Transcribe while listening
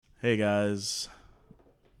Hey guys,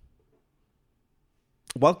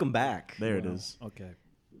 Welcome back there it is. Okay.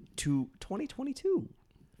 to 2022.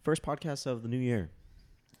 First podcast of the new year.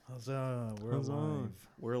 Huzzah. We're Huzzah. alive.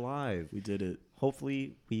 We're alive. We did it.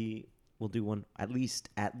 Hopefully we will do one at least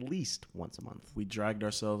once a month. We dragged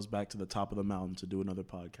ourselves back to the top of the mountain to do another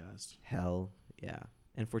podcast. Hell yeah.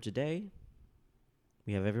 And for today,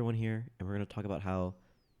 we have everyone here and we're going to talk about how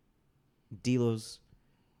Delo's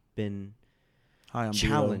been Hi, I'm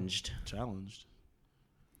challenged. Challenged.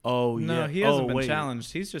 Oh yeah. No, he hasn't been wait.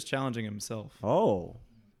 challenged. He's just challenging himself. Oh.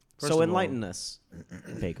 First So of enlighten us,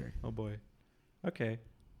 Baker. Oh boy. Okay.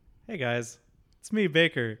 Hey guys, it's me,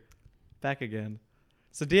 Baker, back again.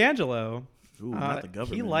 So D'Angelo, Ooh, not the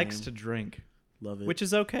government. he likes name. to drink, Love it. which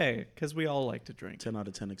is okay because we all like to drink. 10 out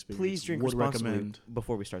of 10 experience. Please drink Would responsibly recommend.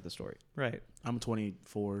 before we start the story. Right? I'm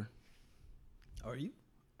 24. Are you?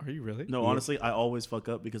 Are you really? No, Yeah. honestly, I always fuck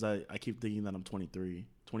up because I keep thinking that I'm 23.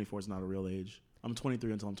 24 is not a real age. I'm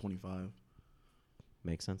 23 until I'm 25.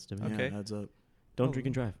 Makes sense to me. Yeah, Okay. heads up. Don't Oh. drink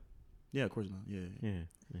and drive. Yeah, of course not. Yeah.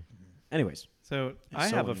 Yeah. Anyways, So Yeah, I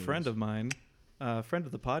so have a anyways. friend of mine, a friend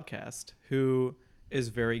of the podcast, who is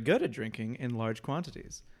very good at drinking in large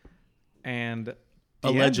quantities, and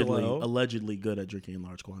D'Angelo, Allegedly good at drinking in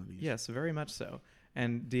large quantities. yes, very much so.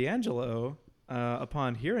 And D'Angelo,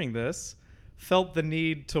 upon hearing this, felt the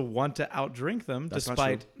need to want to outdrink them, That's not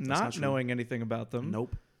despite true. That's not not true. knowing anything about them.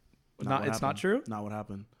 Nope. Not- what it's not happened. true? Not what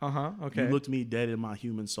happened. Okay. You looked me dead in my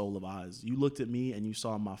human soul of eyes. You looked at me and you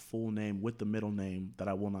saw my full name with the middle name that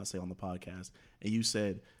I will not say on the podcast. And you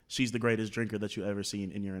said, she's the greatest drinker that you ever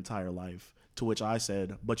seen in your entire life. To which I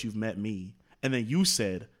said, but you've met me. And then you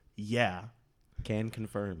said, yeah, can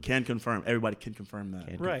confirm. can confirm. Everybody can confirm that.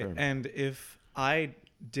 Can. Right. confirm. And if I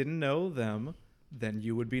didn't know them, then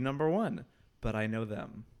you would be number one. But I know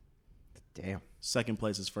them. Damn. Second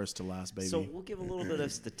place is first to last, baby. So we'll give a little bit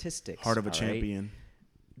of statistics. Heart of a all right? champion.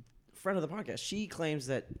 Friend of the podcast. She claims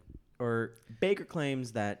that, or Baker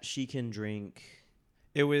claims that she can drink.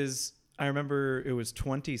 I remember it was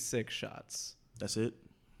 26 shots. That's it.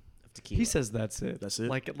 Of tequila. He says that's it. That's it?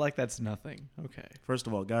 Like that's nothing. Okay. First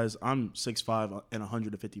of all, guys, I'm 6'5" and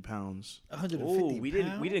 150 pounds. 150 Oh, we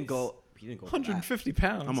didn't go. He didn't go. for that. 150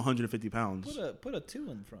 pounds. I'm 150 pounds. Put a 2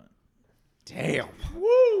 in front. Damn.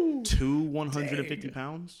 Woo! Two 150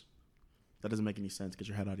 pounds? That doesn't make any sense. Get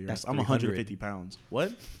your head out of your That's ass. I'm 300. 150 pounds.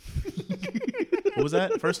 What? What was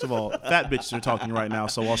that? First of all, fat bitches are talking right now,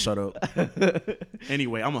 so I'll shut up.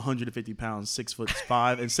 Anyway, I'm 150 pounds,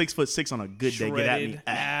 6'5", and 6'6" on a good day. Get at me. Shredded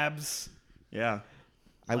abs. Yeah,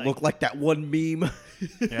 I look like that one meme.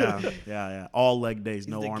 yeah. All leg days,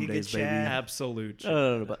 no the arm Giga days, baby. Chad. Absolute.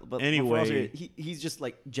 No, but Anyway. for all serious, he's just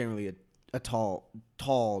like generally a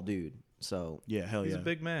tall dude. So Yeah, hell He's yeah. a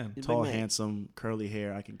big man. He's a Tall, big man. handsome, curly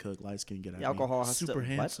hair. I can cook. Light skin, get at The me. alcohol has Super to,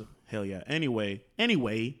 handsome. Hell yeah. Anyway,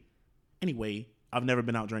 I've never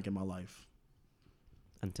been out drinking in my life.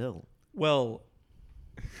 Until Well,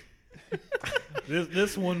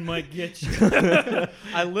 This one might get you.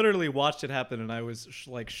 I literally watched it happen, and I was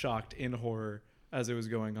shocked in horror as it was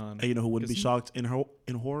going on. And you know who wouldn't be 'Cause- shocked in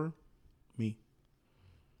horror? Me.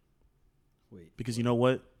 Wait. Because you know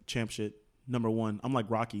what? Champ shit. Number one. I'm like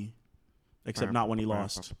Rocky. Except not when he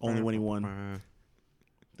lost. Only when he won.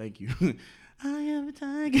 Thank you. I am a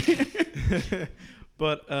tiger.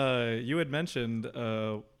 But you had mentioned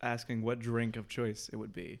asking what drink of choice it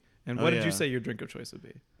would be, and Oh, what did yeah. you say your drink of choice would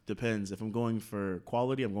be? Depends. If I'm going for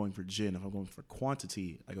quality, I'm going for gin. If I'm going for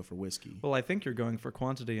quantity, I go for whiskey. Well, I think you're going for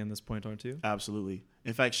quantity in this point, aren't you? Absolutely.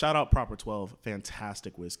 In fact, shout out Proper 12.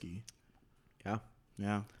 Fantastic whiskey. Yeah,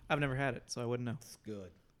 Yeah. I've never had it, so I wouldn't know. It's good.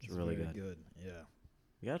 It's really very good. Yeah.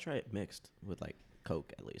 you gotta try it mixed with like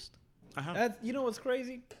Coke at least. I have. That's, you know what's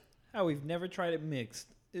crazy? How we've never tried it mixed.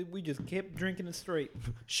 We just kept drinking it straight.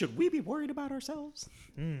 Should we be worried about ourselves?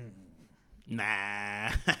 Nah.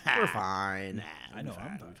 We're fine. Nah. I know,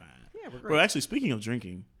 I'm we're fine. Yeah, we're great. Bro, actually, speaking of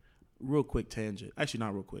drinking, real quick tangent. Actually,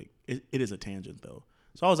 not real quick. It is a tangent, though.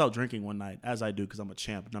 So I was out drinking one night, as I do, because I'm a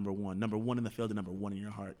champ, number one. Number one in the field and number one in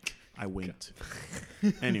your heart. I winked.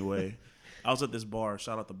 Anyway, I was at this bar.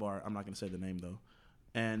 Shout out the bar. I'm not going to say the name, though.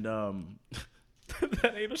 And,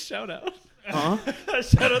 That ain't a shout out.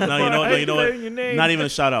 Shout out no, you know what? saying your name. Not even a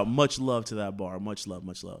shout out. Much love to that bar. Much love,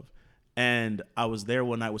 much love. And I was there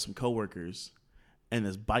one night with some coworkers, and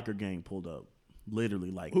this biker gang pulled up. Literally,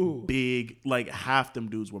 like big, like half them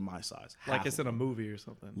dudes were my size. Like Half it's of in a them. movie or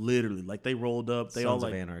something. Literally, like they rolled up. They Sons all of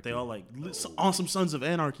like, Anarchy. they all like on some Sons of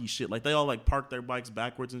Anarchy shit. Like they all like parked their bikes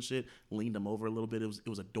backwards and shit, leaned them over a little bit. It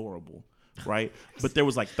was adorable, right? But there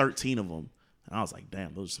was like 13 of them, and I was like,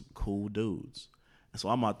 damn, those are some cool dudes. And so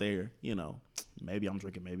I'm out there, you know, maybe I'm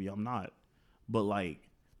drinking, maybe I'm not, but like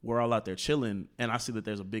we're all out there chilling, and I see that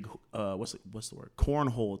there's a big what's the word,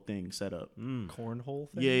 cornhole thing set up. Cornhole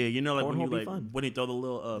thing? Yeah, you know, like when Cornhole you be like fun. when you throw the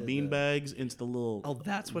little bean bags into the little Oh,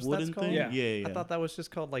 that's what wooden that's called? thing. Yeah. Yeah. I thought that was just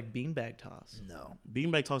called like beanbag toss. No.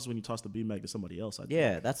 Beanbag toss is when you toss the beanbag to somebody else. I think.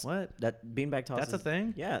 Yeah, that's What? that beanbag toss. That's a is-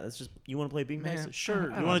 thing? Yeah, that's just you want to play beanbags. Man,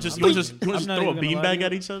 Sure. I You want to don't just know. you want to just I'm not throw a even gonna lie to beanbag you.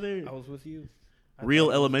 at each other? I was with you. I Real thought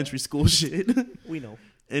it was elementary school shit. We know.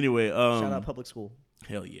 Anyway, Shout out public school.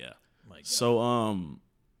 hell yeah. my God. So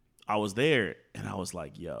I was there and I was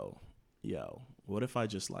like, yo, what if I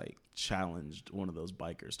just like challenged one of those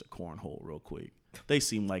bikers to cornhole real quick? They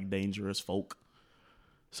seem like dangerous folk.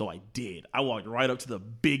 So I did. I walked right up to the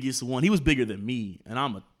biggest one. He was bigger than me, and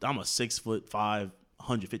I'm a 6'5",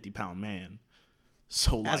 150-pound man.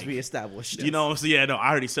 So As like, we established. you know, so yeah, no, I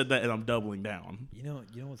already said that, and I'm doubling down You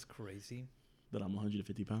know what's crazy? that I'm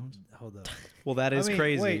 150 pounds. Hold up. Well, that is I mean,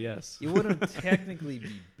 crazy, wait, yes. You wouldn't technically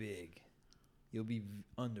be big. You'll be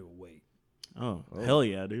underweight. Oh, hell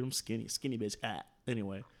yeah, dude, I'm skinny bitch.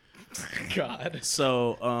 Anyway, God.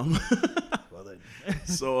 so Well then.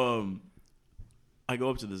 So I go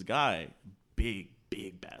up to this guy, big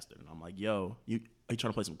bastard, and I'm like, yo, are you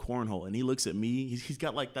trying to play some cornhole? And he looks at me. He's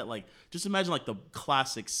got like that, like, just imagine like the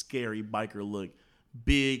classic scary biker look,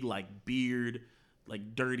 big like beard,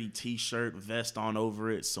 like dirty t-shirt, vest on over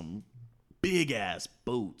it, some big ass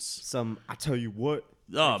boots. I tell you what.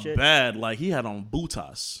 Oh, shit. bad. Like he had on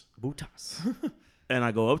bootas. Bootas. And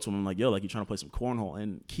I go up to him, I'm like, yo, like you trying to play some cornhole?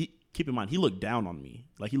 And keep in mind, he looked down on me.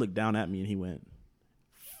 Like he looked down at me and he went,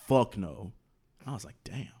 fuck no. I was like,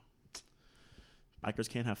 damn. Bikers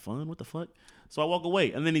can't have fun? What the fuck? So I walk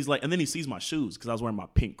away. And then he sees my shoes because I was wearing my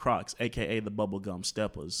pink Crocs, aka the bubblegum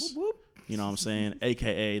steppers. You know what I'm saying?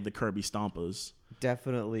 Aka the Kirby Stompers.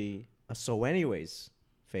 Definitely a so anyways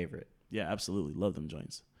favorite. Yeah, absolutely. Love them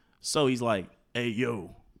joints. So he's like, hey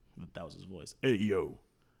yo. That was his voice. Hey yo,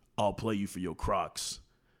 I'll play you for your Crocs.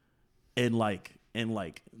 And like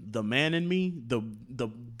the man in me, the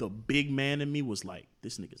big man in me was like,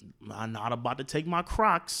 this nigga's not about to take my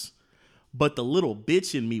Crocs. But the little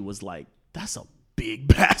bitch in me was like, that's a big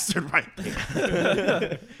bastard right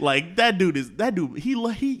there. Like that dude, he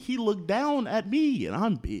looked down at me, and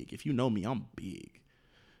I'm big. If you know me, I'm big.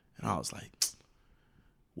 And I was like,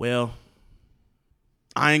 well,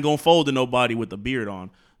 I ain't gonna fold to nobody with a beard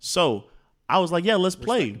on. So I was like, yeah, let's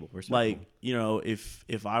play. Respectable. Like, you know, if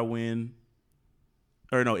I win,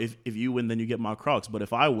 or no, if you win, then you get my Crocs. But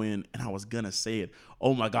if I win, and I was gonna say it,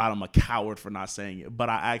 oh my God, I'm a coward for not saying it. But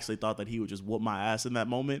I actually thought that he would just whoop my ass in that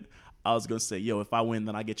moment. I was gonna say, yo, if I win,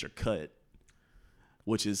 then I get your cut,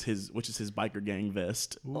 which is his biker gang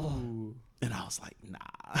vest. Ooh. And I was like,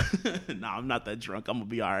 nah, I'm not that drunk. I'm gonna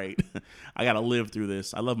be all right. I gotta live through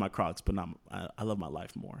this. I love my Crocs, but I love my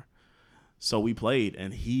life more. So we played,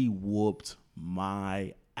 and he whooped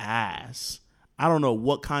my ass. I don't know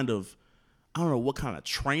what kind of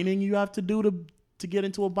training you have to do to get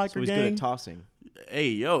into a biker So he's gang. good at tossing. Hey,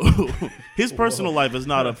 yo, his personal life is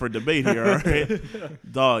not up for debate here, all right?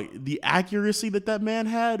 Dog, the accuracy that man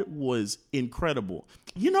had was incredible.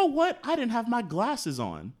 You know what? I didn't have my glasses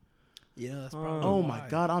on. Yeah, that's probably Oh, why. my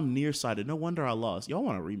God, I'm nearsighted. No wonder I lost. Y'all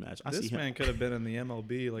want a rematch? I see This him. man could have been in the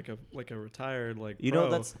MLB like a retired You pro.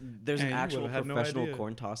 know, there's an and you actual would've had no professional idea.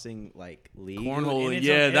 corn tossing like league. Cornhole, And it's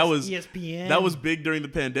yeah, on that was ESPN. that was big during the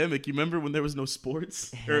pandemic. You remember when there was no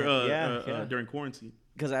sports Yeah. during quarantine?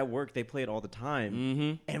 Because at work they play it all the time,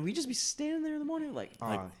 Mm-hmm. and we just be standing there in the morning like,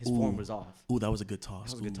 Like, his form ooh. was off. Ooh, that was a good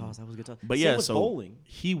toss. That was a good Ooh. toss. That was a good toss. But Same yeah, with so bowling.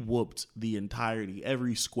 he whooped the entirety,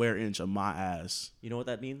 every square inch of my ass. You know what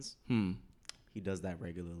that means? He does that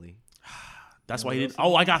regularly. That's why he didn't.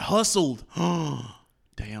 Oh, I got hustled.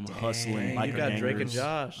 Damn, hustling. You biker got Drake and gangers.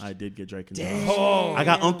 Josh. I did get Drake and Damn. Josh. Oh, I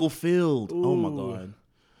got Uncle Filled. Oh my Ooh. God.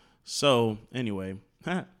 So anyways,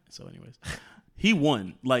 he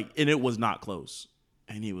won. Like, and it was not close.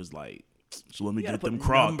 And he was like, "So let me You gotta get put them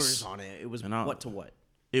Crocs." numbers on it. It was And I- what to what.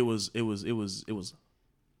 It was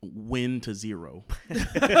win to 0.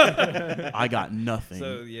 I got nothing.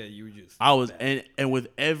 So yeah, you were just. I was and with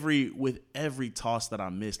every toss that I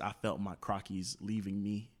missed, I felt my Crockies leaving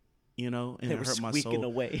me, you know, and They it were hurt my squeaking soul.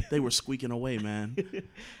 away. They were squeaking away, man.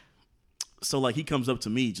 So like he comes up to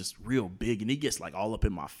me just real big, and he gets like all up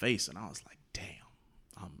in my face, and I was like,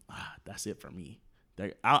 damn, that's it for me.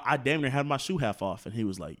 I damn near had my shoe half off, and he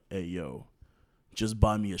was like, hey yo, just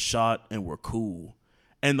buy me a shot and we're cool.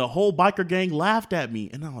 And the whole biker gang laughed at me,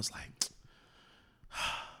 and I was like,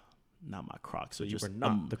 not my Crocs. So are you just were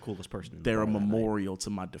not the coolest person. In the they're a bar that night. memorial to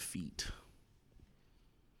my defeat.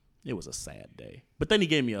 It was a sad day. But then he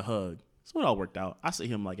gave me a hug. So it all worked out. I see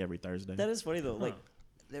him like every Thursday. That is funny though. Like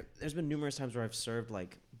there's been numerous times where I've served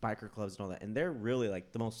like biker clubs and all that, and they're really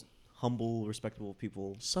like the most humble, respectable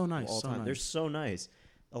people. So nice, of all so time. nice. They're so nice.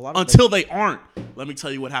 A lot of Until they aren't. Let me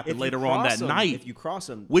tell you what if happened you later on cross that 'em- night. if you cross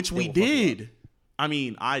them, Which we did. I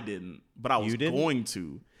mean, I didn't, but I was You didn't? going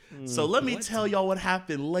to. So let me tell y'all what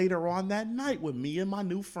happened later on that night with me and my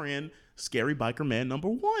new friend, Scary Biker Man number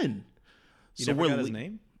 1. You so never got his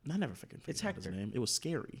name? I never freaking It's figured out his Hector. name. It was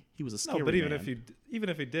Scary. He was a scary No, but even man.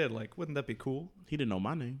 if he did, like, wouldn't that be cool? He didn't know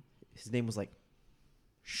my name. His name was like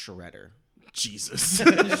Shredder. Jesus.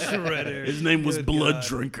 Shredder. His name was Good Blood God.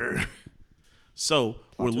 Drinker. So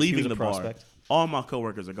we're so he leaving was a the bar. prospect. All my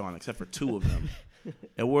coworkers are gone except for 2 of them,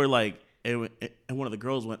 and we're like, and one of the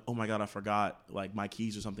girls went, "Oh my God, I forgot like my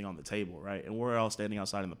keys or something on the table, right?" And we're all standing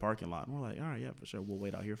outside in the parking lot, and we're like, "All right, yeah, for sure, we'll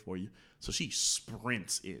wait out here for you." So she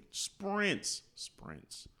sprints,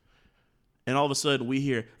 and all of a sudden we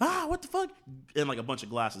hear, "Ah, what the fuck?" and like a bunch of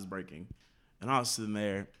glasses breaking, and I was sitting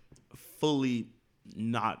there, fully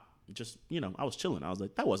not just I was chilling. I was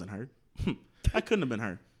like, that wasn't her. That couldn't have been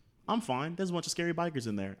her. I'm fine. There's a bunch of scary bikers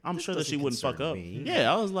in there. I'm This sure that she doesn't wouldn't fuck concern up. me.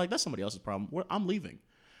 Yeah, I was like, that's somebody else's problem. I'm leaving.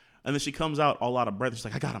 And then she comes out all out of breath. She's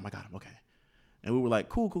like, I got him. Okay. And we were like,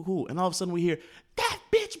 cool. And all of a sudden we hear, that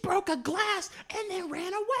bitch broke a glass and then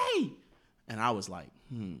ran away. And I was like,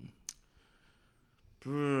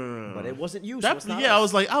 But it wasn't you. So That's it's not yeah.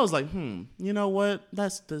 us. I was like, you know what?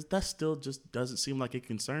 That still just doesn't seem like it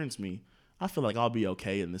concerns me. I feel like I'll be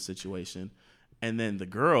okay in this situation. And then the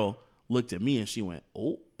girl looked at me and she went,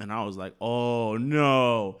 oh, and I was like, oh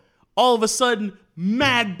no. All of a sudden,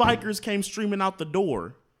 mad bikers came streaming out the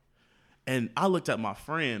door. And I looked at my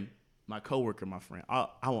friend, my coworker, I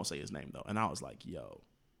won't say his name though. And I was like, yo.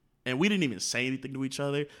 And we didn't even say anything to each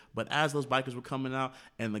other. But as those bikers were coming out,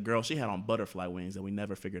 and the girl, she had on butterfly wings, and we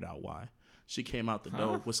never figured out why. She came out the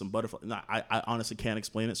door with some butterfly. No, I honestly can't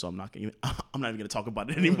explain it, so I'm not even going to talk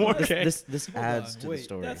about it anymore. Okay. This Hold adds on, to wait, the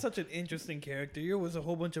story. That's such an interesting character. Here was a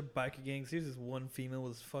whole bunch of biker gangs. Here's this one female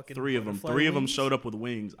with fucking 3 of them. butterfly 3 of them wings. showed up with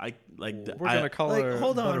wings. We're gonna call Like, her.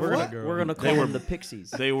 hold on, Butterfly what? Girl. We're gonna call them the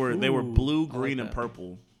Pixies. They were blue, green, like and that.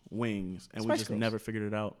 purple wings, and we Spice just Girls. never figured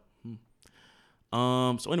it out.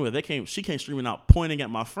 So anyway, she came streaming out, pointing at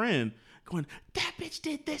my friend, going, "That bitch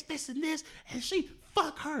did this, and this, and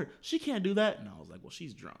fuck her. She can't do that." And I was like, "Well,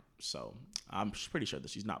 she's drunk, so I'm pretty sure that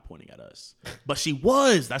she's not pointing at us, but she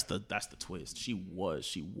was. That's the twist. She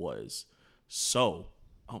was. So,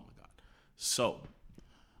 oh my God. So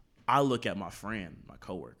I look at my friend, my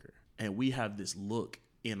coworker, and we have this look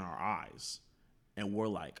in our eyes, and we're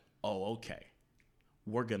like, "Oh, okay,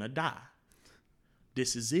 we're gonna die.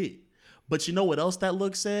 This is it." But you know what else that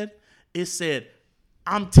look said? It said,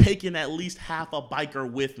 I'm taking at least half a biker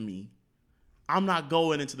with me. I'm not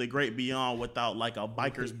going into the great beyond without like a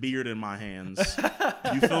biker's beard in my hands.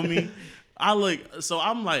 You feel me? I'm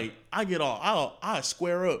like, I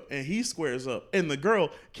square up and he squares up. And the girl,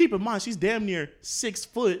 keep in mind, she's damn near 6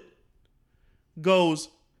 foot, goes,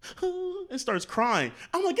 and starts crying.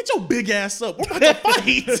 I'm like, get your big ass up. We're about to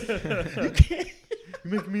fight. You can't.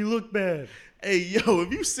 You make me look bad. Hey yo,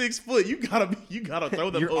 if you 6 foot, you gotta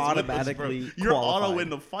throw them. You're those weapons, automatically bro. You're auto qualified. in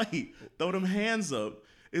the fight. Throw them hands up.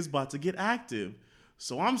 It's about to get active.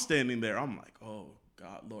 So I'm standing there. I'm like, oh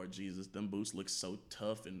God, Lord Jesus, them boots look so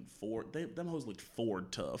tough and them hoes looked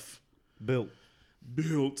Ford tough. Built.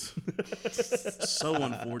 So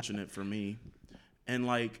unfortunate for me. And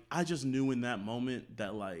like, I just knew in that moment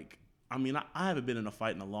that like, I mean, I haven't been in a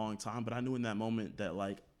fight in a long time, but I knew in that moment that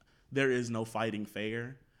like, there is no fighting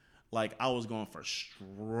fair. Like, I was going for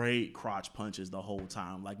straight crotch punches the whole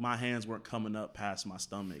time. Like, my hands weren't coming up past my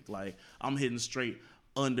stomach. Like, I'm hitting straight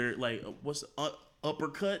under, like,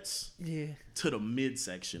 uppercuts Yeah. to the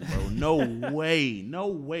midsection, bro. No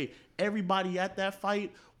way. Everybody at that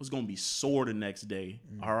fight was going to be sore the next day,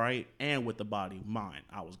 all right? And with the body. Mine,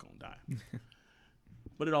 I was going to die.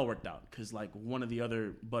 But it all worked out because, like, one of the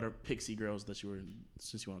other butter pixie girls that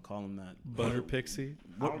since you want to call them that. Butter Pixie.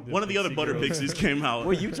 One of the other butter pixies came out.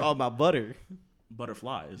 Well, you talking about butter?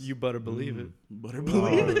 Butterflies. You better believe it. Better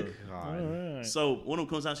believe it. God. So one of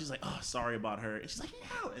them comes out, she's like, "Oh, sorry about her," and she's like,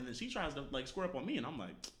 "No," and then she tries to like square up on me, and I'm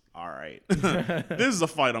like, "All right, this is a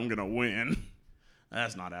fight I'm gonna win."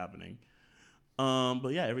 That's not happening. But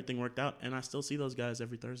yeah, everything worked out, and I still see those guys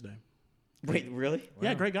every Thursday. Wait, really?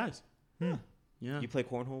 Yeah, great guys. Yeah. You play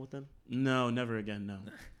cornhole with them? No, never again. No.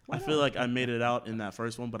 I feel like I made it out in that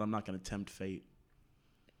first one, but I'm not gonna tempt fate.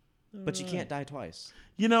 But you can't die twice.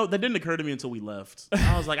 You know, that didn't occur to me until we left.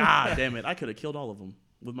 I was like, damn it, I could have killed all of them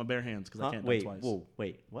with my bare hands because I can't Wait, die twice. whoa,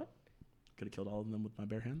 wait, what? Could have killed all of them with my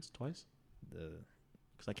bare hands twice because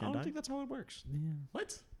I I can't don't die. think that's how it works.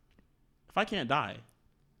 What? If I can't die,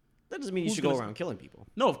 That doesn't mean you Who's should go gonna- around killing people.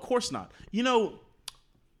 No, of course not. You know,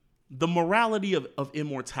 the morality of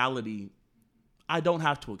immortality, I don't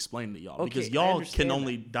have to explain to y'all Okay, because I y'all understand can that.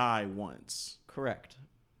 only die once, Correct.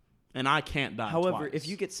 and I can't die. However, twice. if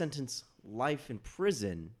you get sentenced life in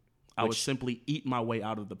prison, I would which- simply eat my way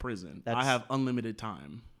out of the prison. I That's- have unlimited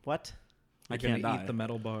time. what? I You're can't gonna die. eat the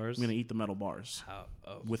metal bars. I'm gonna eat the metal bars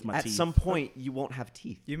with my At teeth. some point, you won't have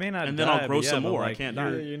teeth. You may not, And then die, I'll grow but yeah, some but, more. I like, can't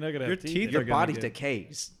your- die. You're not gonna Your have teeth. teeth Your are gonna body get-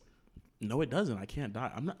 decays. No, it doesn't. I can't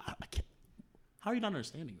die. I'm not. I can't. How are you not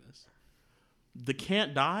understanding this? The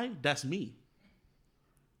can't die. That's me.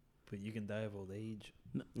 But you can die of old age.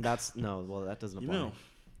 That's no. Well, that doesn't You apply. know,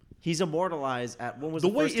 He's immortalized at when was the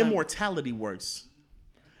the way first time? immortality works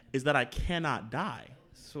is that I cannot die.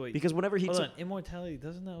 So wait, Because whenever he hold took on, immortality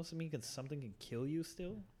doesn't that also mean that something can kill you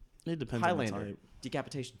still? It depends on Highlander, the type.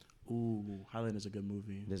 decapitation. Ooh, Highlander's a good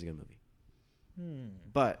movie. It is a good movie. Hmm.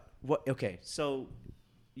 But what? Okay, so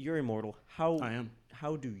you're immortal. How? I am.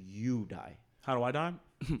 How do you die? How do I die?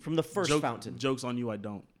 From the first fountain. Jokes on you. I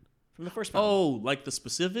don't. From the first fountain. Oh, like the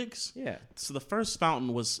specifics? yeah. So the first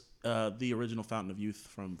fountain was the original Fountain of Youth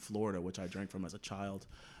from Florida, which I drank from as a child.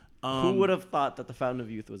 Who would have thought that the Fountain of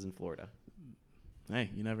Youth was in Florida? Hey,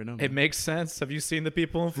 you never know. It makes sense. Have you seen the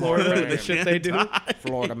people in Florida? the shit they do.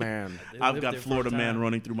 Florida man. They I've lived got there for a Florida man time.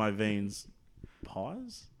 running through my veins.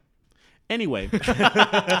 Pause. Anyway.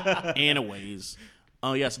 Anyways.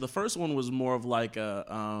 Oh yeah, so the first one was more of like a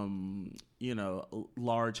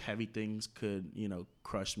large heavy things could,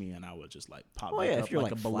 crush me and I would just like pop Oh, back yeah, up if you're,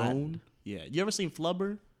 like a like, balloon. flattened. Yeah. You ever seen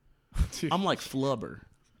Flubber? I'm like Flubber.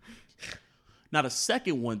 Now the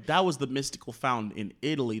second one, that was the mystical fountain in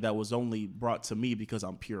Italy that was only brought to me because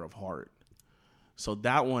I'm pure of heart. So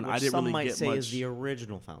that one I Which didn't some really might get say much. is the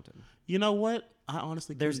original fountain. You know what? I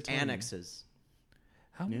honestly There's couldn't tell you. annexes.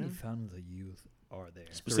 How many Yeah. fountains of youth are there?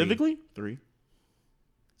 Specifically 3.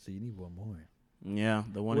 So you need one more. Yeah,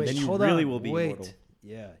 the one. Wait, Then you hold really on, will be wait. immortal.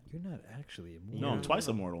 Yeah, you're not actually immortal. No, I'm twice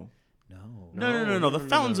immortal. No. No. The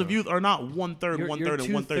fountains of youth are not 1/3, You're 1/3,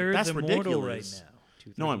 and 1/3. 2/3 That's immortal ridiculous. right now.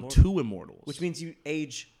 No, I'm 2 immortals. Which means you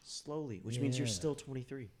age slowly, which means you're Yeah. still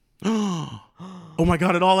 23. oh my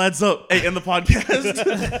god, it all adds up. Hey, in the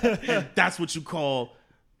podcast, that's what you call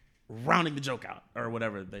rounding the joke out, or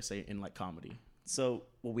whatever they say in like comedy. So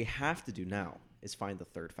what we have to do now is find the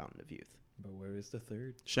third fountain of youth. But where is the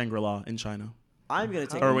third? Shangri-La in China. I'm gonna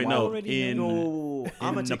take Or a wait, wild, no, in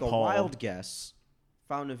I'm gonna take a Nepal. wild guess.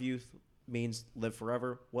 Fountain of youth means live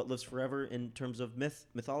forever. What lives forever in terms of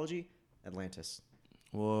mythology? Atlantis.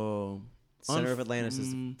 Whoa. Center of Atlantis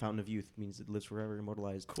is the fountain of youth, means it lives forever,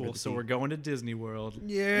 immortalized. Cool. never So seen. we're going to Disney World.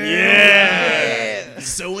 Yeah.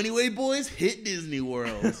 So anyway, boys, hit Disney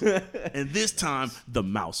World, and this time the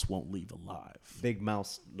mouse won't leave alive. Big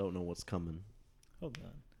Mouse don't know what's coming. Hold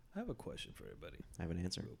on. I have a question for everybody, I have an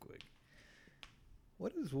answer. real quick.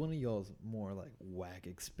 What is one of y'all's more like whack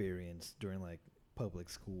experience during like public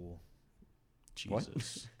school? What?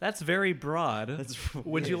 Jesus. That's very broad. That's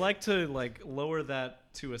Would you like to like lower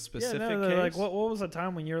that to a specific no, case? like what was a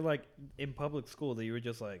time when you're like in public school that you were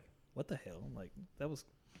just like, what the hell? Like that was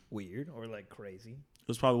weird or like crazy. It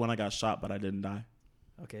was probably when I got shot, but I didn't die.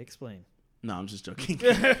 Okay, explain. No, I'm just joking.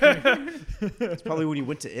 It's probably when you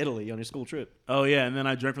went to Italy on your school trip. Oh yeah, and then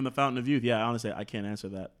I drank from the fountain of youth. Yeah, honestly, I can't answer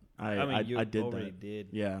that. I mean, you I did already that. did.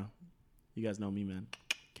 Yeah, you guys know me, man.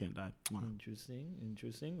 Can't die. Mwah.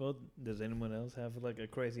 Interesting. Well, does anyone else have like a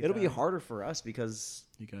crazy? It'll be time? harder for us because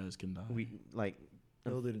You guys can die. we like.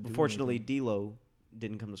 Bill didn't do Unfortunately, anything. D'Lo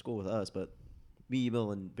didn't come to school with us, but me,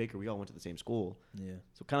 Bill, and Baker, we all went to the same school. Yeah.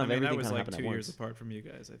 So kind I of mean, everything that was kind of like happened 2 at years once. apart from you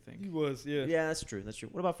guys, I think. was. Yeah. Yeah, that's true. That's true.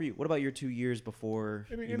 What about for you? What about your 2 years before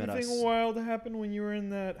I mean, you met us? anything wild happened when you were in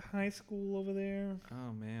that high school over there?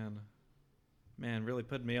 Oh man, really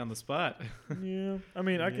putting me on the spot. Yeah. I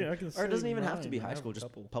mean, I can. Or it say doesn't even have to mine. be I high have school, a just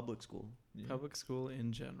couple. public school. Yeah. Public school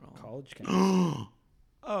in general. college campus.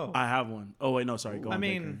 Oh, I have one. Oh wait, no, sorry. Go on. I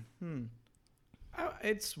mean,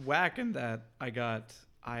 it's whack in that I got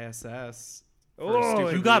ISS. for Oh,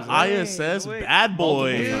 stupid you got reasons. ISS, wait. bad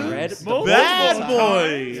boy. Multiple Yeah. times. Multiple Bad times.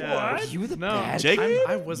 boy. Yeah. What? You the No, bad Jake- kid?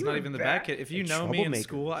 I was You not were even the bad- bad kid. If you a know me in troublemaker.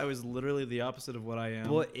 school, I was literally the opposite of what I am.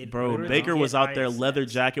 Well, it Bro, literally Baker was get out there, ISS. leather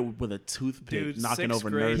jacket with a toothpick, Dude, knocking sixth over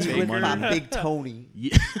grade nerds He for Baker. went by money. Big Tony.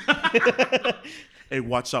 Yeah. Hey,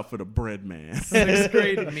 watch out for the bread, man. Sixth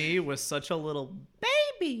grade me was such a little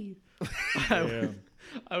baby. Damn.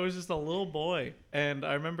 I was just a little boy. And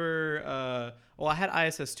I remember, I had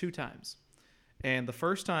ISS 2 times. And the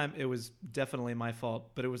first time, it was definitely my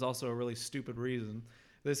fault, but it was also a really stupid reason.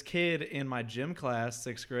 This kid in my gym class,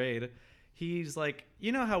 6th grade, he's like,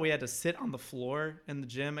 you know how we had to sit on the floor in the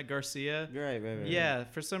gym at Garcia? Right. Yeah,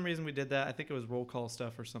 for some reason we did that. I think it was roll call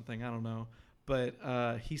stuff or something. I don't know. But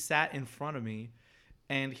he sat in front of me,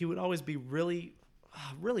 and he would always be really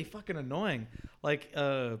fucking annoying. Like,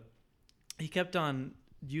 he kept on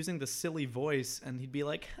using the silly voice, and he'd be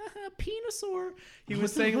like, Venusaur. He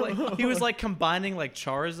was saying, like, he was, like, combining, like,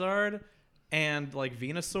 Charizard and, like,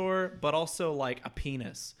 Venusaur, but also, like, a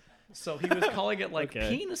penis. So he was calling it, like,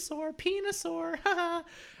 Okay. Venusaur,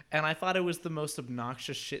 and I thought it was the most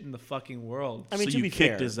obnoxious shit in the fucking world. I mean, So to you be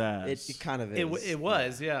kicked fair, his ass. It kind of is. It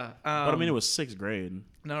was, yeah. But I mean, it was 6th grade.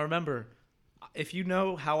 Now remember, if you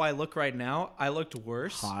know how I look right now, I looked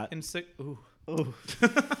worse Hot. in six. Ooh, Ooh.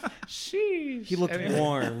 sheesh. He looked Anyway.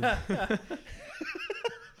 warm.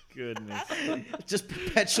 Goodness. Just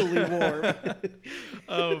perpetually warm.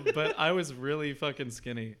 But I was really fucking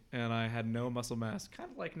skinny, and I had no muscle mass,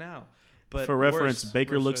 kind of like now. But For reference, worse-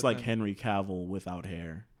 Baker worse looks like than- Henry Cavill without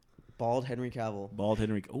hair. Bald Henry Cavill. Bald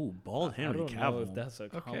Henry. Oh, bald I Henry don't know Cavill. if that's a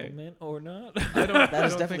Okay. compliment or not. I don't, That I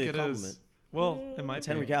is don't definitely think a it compliment. is. Well, it might It's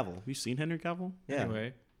be. Henry Cavill. Have you seen Henry Cavill? Yeah.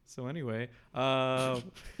 Anyway,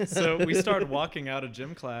 so we started walking out of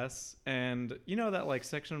gym class, and you know that like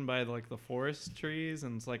section by like the forest trees,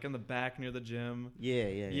 and it's like in the back near the gym. Yeah.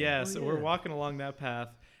 Yeah, Oh, so yeah. we're walking along that path,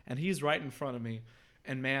 and he's right in front of me.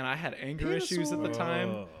 And man, I had anger issues at the time,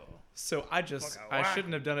 Oh. so I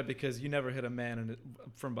shouldn't have done it because you never hit a man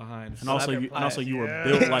from behind. And So also, I- you were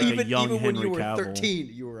built like even, a young even when Henry you were Cavill. 13,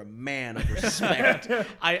 you were a man of respect.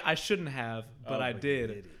 I shouldn't have, but Oh, I but you did.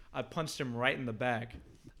 did it. I punched him right in the back.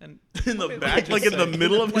 And In the let me back? just Like in the say-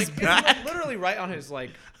 middle of his like, back? literally right on his like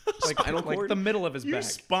Spinal cord? the middle of his You back.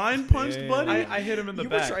 spine punched, Damn. buddy? I hit him in the You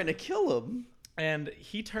were back, trying to kill him. and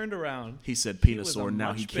he turned around. He said He was a Venusaur, now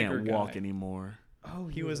much he can't bigger walk guy. anymore. Oh,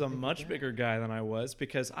 He was a much bigger guy than I was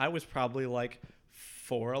because I was probably like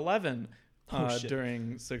 4'11" shit.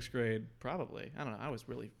 during 6th grade. Probably. I don't know. I was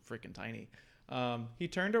really freaking tiny. He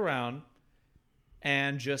turned around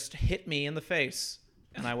and just hit me in the face,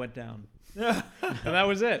 and I went down. And that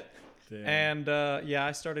was it. Damn. And yeah,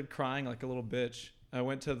 I started crying like a little bitch. I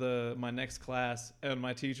went to my next class, and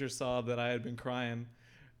my teacher saw that I had been crying.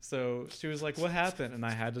 So she was like, "What happened?" And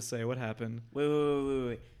I had to say what happened.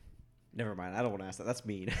 Wait. Never mind. I don't want to ask that. That's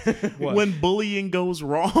mean. What? When bullying goes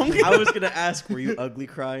wrong. I was going to ask, were you ugly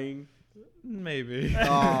crying? Maybe.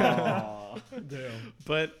 Oh. Damn.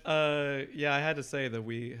 But yeah, I had to say that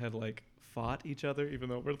we had like fought each other, even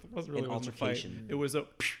though it wasn't really An a fight. altercation. It was a.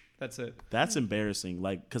 That's it. That's embarrassing.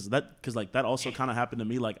 Like, cause that also kind of happened to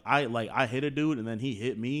me. I hit a dude and then he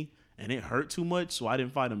hit me and it hurt too much, so I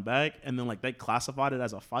didn't fight him back. And then like they classified it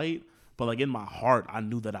as a fight, but like in my heart, I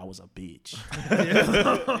knew that I was a bitch.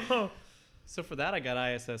 So for that, I got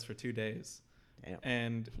ISS for 2 days, Damn.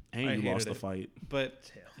 and And I you hated lost the it. fight.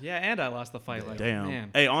 But yeah, and I lost the fight. Like, Damn. man.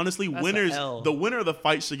 Hey, honestly, That's a winners. L. The winner of the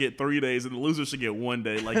fight should get 3 days, and the loser should get 1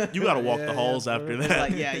 day. Like you got to walk the halls after It's that.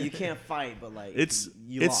 like, yeah, you can't fight, but like, It's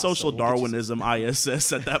you it's lost, social so we'll get you Darwinism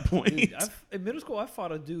ISS at that point. Dude, in middle school, I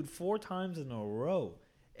fought a dude 4 times in a row.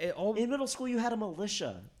 It all In middle school, you had a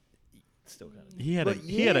militia. still kind of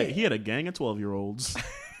he had a gang of 12-year-olds.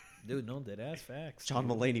 dude. No dead ass facts. John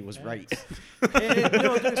dude. Mulaney was right. And,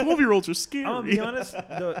 no, dude, 12-year-olds are scary. I'm gonna be honest.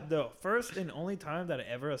 The first and only time that I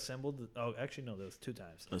ever assembled. Oh, actually, no, there was 2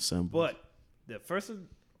 times. Assemble. But the first,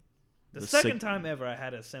 the The second sick- time ever I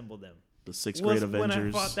had assembled them The 6th was grade when I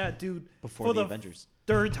Avengers. fought that dude Before for the the Avengers.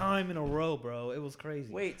 3rd time in a row, bro. It was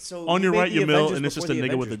crazy. Wait, so On you your made right, the Yamil, Avengers and it's before just a the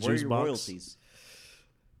nigga with a Avengers. Where are juice your box. royalties?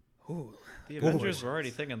 Ooh. The Avengers were already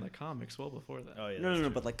thinking the comics well before that. Oh yeah. No,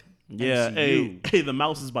 but like, Yeah, MCU. hey, the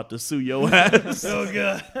mouse is about to sue your ass. Oh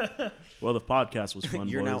god. Well, the podcast was fun,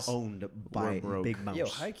 you're boys. now owned by broke. Big Mouse. Yo,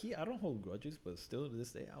 high key, I don't hold grudges, but still to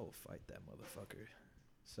this day, I will fight that motherfucker.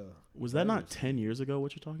 So Was that not 10 years ago?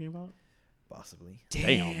 What you're talking about? possibly?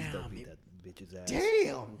 Damn. Still beat that bitch's ass.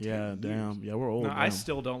 Damn. Yeah, damn. Yeah, we're old. No, I damn.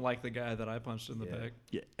 still don't like the guy that I punched in the Yeah. back.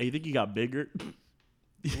 Yeah. Hey, you think he got bigger?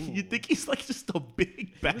 You think he's like just a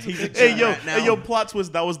big bag? He's a big Hey, giant yo, rat now. hey, yo, plot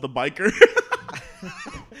twist. That was the biker.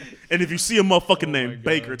 And if you see a motherfucking Oh my named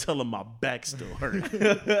Baker, God. tell him my back still hurt.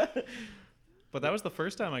 But that was the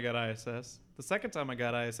first time I got ISS. The second time I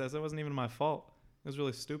got ISS, it wasn't even my fault. It was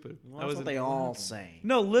really stupid. Well, that's what they all say.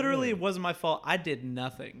 No, literally, it wasn't my fault. I did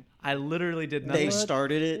nothing. I literally did nothing. They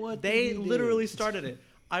started it. What They did you do? literally started it.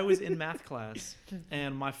 I was in math class,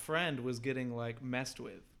 and my friend was getting like messed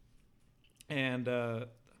with, and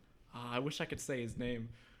I wish I could say his name.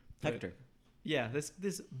 but- Hector. Yeah, this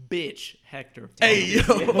bitch Hector. Hey,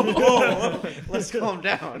 yo. Let's calm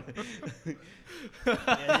down.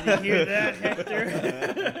 Yeah, did you hear that,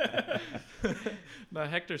 Hector? No,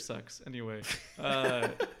 Hector sucks. Anyway,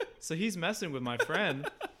 So he's messing with my friend,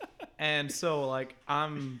 and so like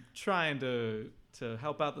I'm trying to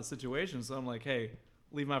help out the situation. So I'm like, hey,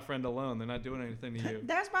 leave my friend alone. They're not doing anything to you.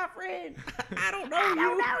 That's my friend. I don't know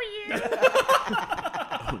you.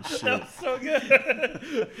 Oh, shit. So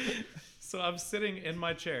good. So I'm sitting in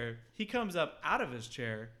my chair. He comes up out of his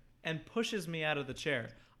chair and pushes me out of the chair.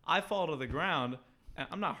 I fall to the ground. And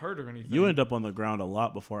I'm not hurt or anything. You end up on the ground a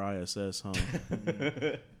lot before ISS, huh?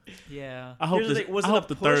 Yeah. I hope Here's the this, thing, was I it a hope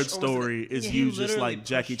the push or third was it- story is He you just literally like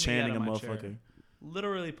Jackie pushed me out Channing a of my chair. motherfucker.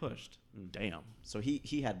 Literally pushed. Damn. So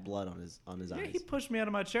he had blood on his Yeah, eyes. he pushed me out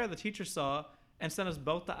of my chair. The teacher saw and sent us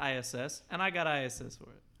both to ISS, and I got ISS for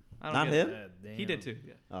it. I don't Not get him? it. He did too.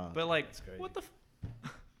 Yeah. Oh, But like, That's crazy. what the?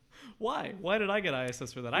 Why? Why did I get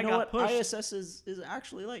ISS for that? I You know got what? pushed. ISS is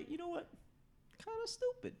actually like, you know what? Kind of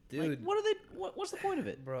stupid. Like, Dude. what are they? What's the point of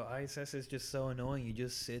it? Bro, ISS is just so annoying. You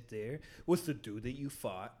just sit there. What's the dude that you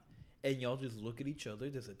fought? And y'all just look at each other.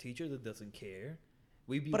 There's a teacher that doesn't care.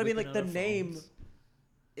 We be But I mean, whipping like, out the our name phones.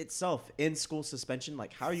 itself, in school suspension.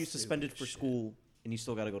 Like, how are you suspended Stupid for shit. school and you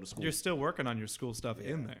still got to go to school? You're still working on your school stuff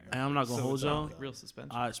in there. And I'm not gonna So hold it's not y'all. like real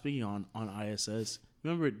suspension. Speaking on ISS,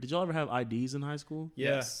 remember? Did y'all ever have IDs in high school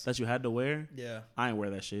Yeah. Yes. that you had to wear? Yeah. I ain't wear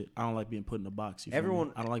that shit. I don't like being put in a box. You feel me?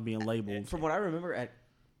 Everyone- I don't like being labeled. From what I remember at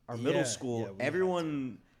our Yeah, middle school, yeah, we had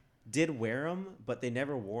everyone did wear them, but they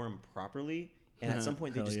never wore them properly. And at some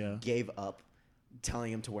point, they Hell just yeah. gave up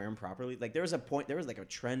telling them to wear them properly. Like, there was like a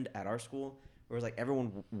trend at our school where it was like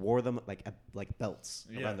everyone wore them like belts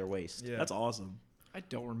Yeah. around their waist. Yeah. That's awesome. I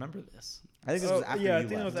don't remember this. I think this was after yeah, I you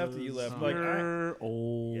think it left. was after you left. Oh. Like, You're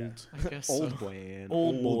old. Yeah. I guess Old so. man.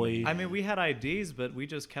 Old boy. I mean, we had IDs, but we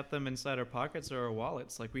just kept them inside our pockets or our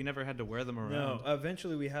wallets. Like, we never had to wear them around. no,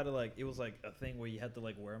 eventually we had to like, it was like a thing where you had to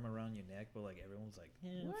like wear them around your neck, but like everyone was like,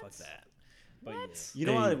 fuck that. But You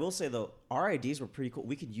know what I Hey. will say though? Our IDs were pretty cool.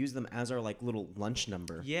 We could use them as our like little lunch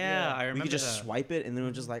number. Yeah, Yeah. I remember We could just that. swipe it and then it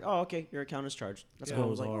was just like, oh, okay, your account is charged. That's Yeah, cool. it I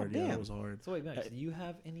was was like, hard. oh, Yeah, damn. it was hard. So wait, Max, do you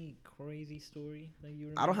have any crazy story that you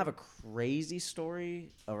remember? I don't have a crazy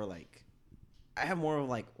story or like, I have more of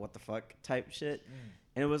like what the fuck type shit.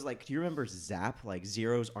 And it was like, do you remember Zap? Like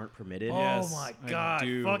zeros aren't permitted. Oh Yes, my I god,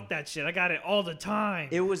 do. fuck that shit. I got it all the time.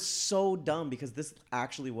 It was so dumb because this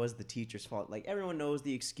actually was the teacher's fault. Like everyone knows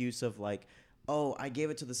the excuse of like, oh, I gave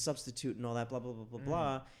it to the substitute and all that, blah, blah, blah, blah,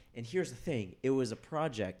 blah. And here's the thing. It was a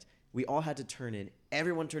project we all had to turn in.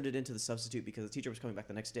 Everyone turned it into the substitute because the teacher was coming back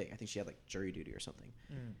the next day. I think she had like jury duty or something.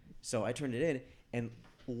 So I turned it in and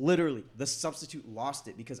literally the substitute lost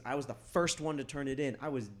it because I was the first one to turn it in. I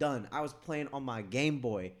was done. I was playing on my Game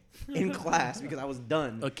Boy in class because I was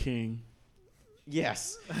done. A king.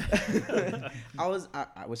 Yes. I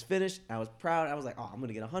was finished. I was proud. I was like, oh, I'm going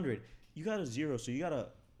to get 100. You got a 0, so you got to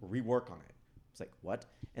rework on it. It's like, what?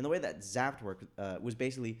 And the way that Zapped worked was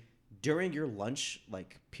basically during your lunch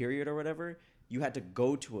like period or whatever, you had to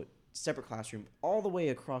go to a separate classroom all the way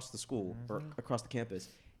across the school or across the campus,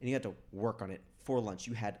 and you had to work on it for lunch.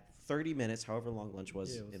 You had 30 minutes, however long lunch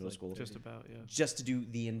was Yeah, it was in middle like school, Just about, yeah. just to do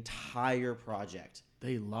the entire project.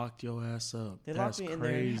 They locked your ass up. They That's locked me in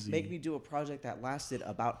crazy. there, make me do a project that lasted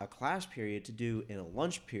about a class period to do in a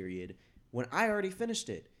lunch period when I already finished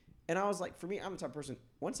it. And I was like, for me, I'm the type of person,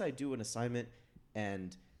 once I do an assignment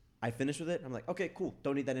and I finish with it, I'm like, okay, cool.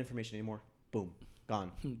 Don't need that information anymore. Boom.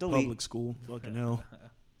 Gone. Delete. Public school. Fucking hell.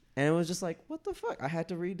 And it was just like, what the fuck? I had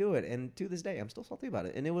to redo it. And to this day, I'm still salty about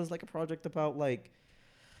it. And it was like a project about like,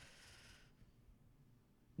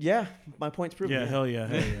 yeah, my point's proven. Yeah, hell yeah,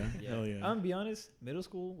 hell yeah, Yeah. hell yeah. I'm gonna be honest. Middle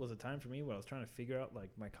school was a time for me where I was trying to figure out like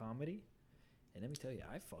my comedy, and let me tell you,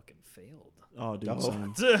 I fucking failed. Oh, dude,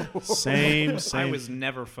 Oh. same. I was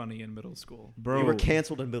never funny in middle school. bro. You were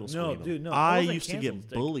canceled in middle school. No, you know. dude, no. I wasn't used to get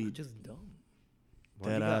canceled, bullied. Just dumb.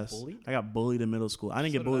 Dead You got ass. bullied? I got bullied in middle school. I didn't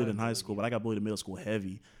So get did bullied I. in high school, but I got bullied in middle school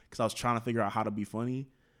heavy because I was trying to figure out how to be funny,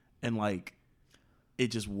 and like, it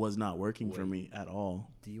just was not working for me at all.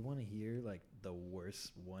 Do you want to hear like the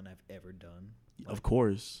worst one I've ever done? Of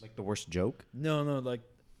course. Like the worst joke? No, like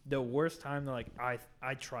the worst time that like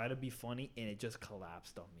I try to be funny and it just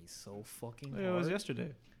collapsed on me so fucking hard. It was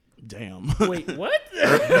yesterday. Damn. Wait, what?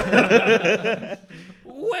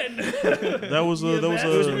 When? That was It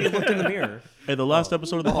was when you a looked in the mirror. hey, the last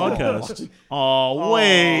episode of the podcast. Oh,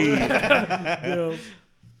 wait. No.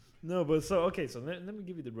 No, but so okay, so let me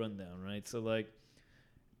give you the rundown, right? So like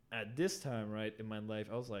at this time, right, in my life,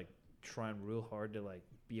 I was like trying real hard to like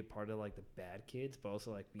be a part of like the bad kids, but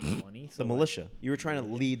also like be funny. So The like, militia. You were trying to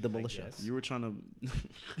lead the I militia. guess. You were trying to.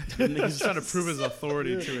 He's trying to prove his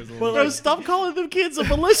authority to his Bro, little. stop calling them kids a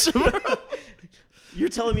militia, bro. You're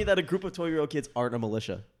telling me that a group of 12-year-old kids aren't a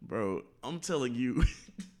militia? Bro, I'm telling you.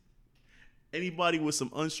 Anybody with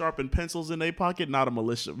some unsharpened pencils in their pocket, not a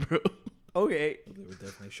militia, bro. Okay. They were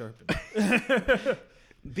definitely sharpened.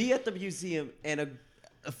 Be at the museum and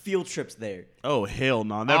a field trip's there. Oh hell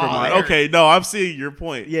no, never Oh, mind. there- Okay, no, I'm seeing your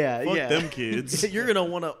point. Yeah, Fuck yeah. them kids. You're gonna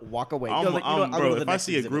want to walk away. I'm, You're like, you know what, I'll go bro, to the if I next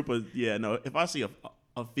see a exhibit. group of if I see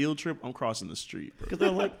a field trip, I'm crossing the street, bro. Because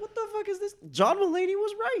they're like, what the fuck is this? John Mulaney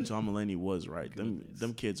was right. John Mulaney was right.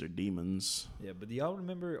 Them kids are demons. Yeah, but do y'all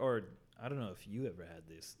remember, or I don't know if you ever had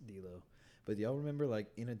this, D-Lo, but do y'all remember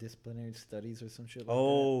like interdisciplinary studies or some shit like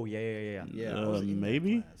Oh, yeah, yeah, yeah. that? Yeah, I was in that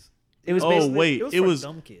maybe? class. It was Oh basically, wait, it was for was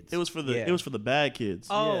dumb kids. it was for the Yeah. it was for the bad kids.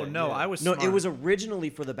 Oh Yeah, no, yeah. I was No, smart. it was originally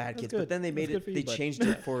for the bad That's kids, good. but then they That's made good for it. you, They bud. changed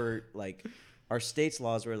it for like our state's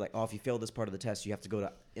laws were like, oh, if you fail this part of the test, you have to go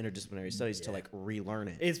to interdisciplinary studies to Yeah. like relearn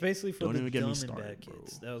it. It's basically for Don't the even get me dumb and started, bad bro.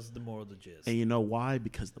 kids. That was the moral of the gist. And you know why?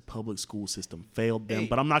 Because the public school system failed them. Hey.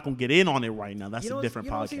 But I'm not gonna get in on it right now. That's you know a different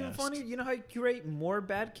you know what's podcast. even funny? You know how you curate more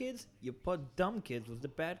bad kids? You put dumb kids with the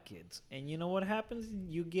bad kids, and you know what happens?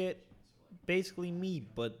 You get basically me,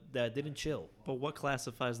 but that didn't chill. But what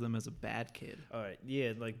classifies them as a bad kid? All right,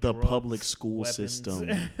 yeah, like The drugs, public school weapons. system.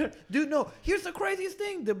 Dude, no. Here's the craziest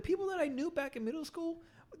thing: the people that I knew back in middle school,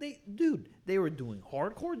 they were doing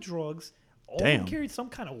hardcore drugs. All of Damn. them carried some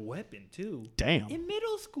kind of weapon too. Damn. In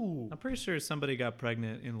middle school. I'm pretty sure somebody got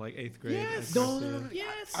pregnant in like 8th grade. Yes. I think.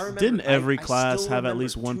 Yes. I remember, Didn't every I class still have at remember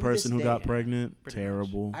least one to person this who got day- pregnant? Pretty much.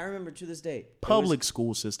 Terrible. I remember to this day. Public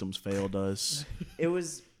school systems failed us. It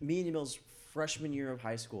was me and Emil's freshman year of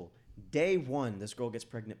high school. Day one, this girl gets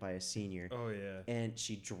pregnant by a senior, Oh yeah. and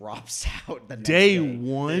she drops out the next Day day.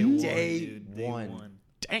 one? Day dude, day one. one.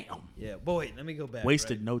 Damn. Yeah, but wait, let me go back.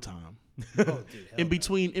 Wasted right? no time. Oh, dude, hell in no.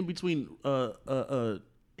 between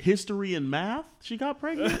history and math, she got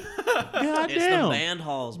pregnant. God It's the damn. band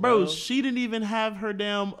halls, Bro, bro. she didn't even have her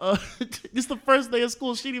damn. It's the first day of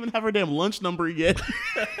school. She didn't even have her damn lunch number yet.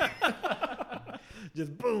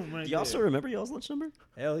 Just boom. Right Do y'all still remember y'all's lunch number?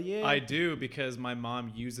 Hell yeah. I do because my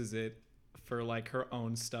mom uses it for like her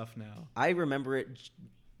own stuff now. I remember it.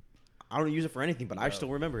 I don't use it for anything, but I Bro. still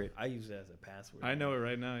remember it. I use it as a password. I know it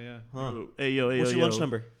right now. Yeah. Huh. Hey yo, What's yo, your yo. lunch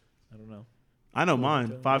number? I don't know. I know mine.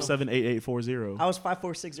 tell me. 578840. I was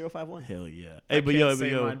 546051. Hell yeah. I Hey, but can't yo, but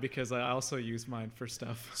say yo. mine because I also use mine for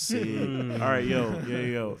stuff. See. All right,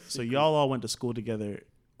 yo. So y'all all went to school together.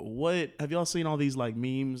 What have y'all seen all these like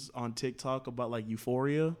memes on TikTok about like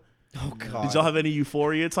Euphoria? Oh god. Did y'all have any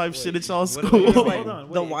Euphoria type shit at y'all what- school? It's Hold like on,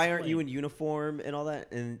 the wait, why aren't explain. you in uniform and all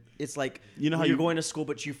that, and it's like You know how you're you- going to school,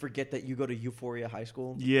 but you forget that you go to Euphoria High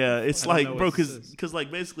School. Yeah, it's I don't like, know bro, what this is. because like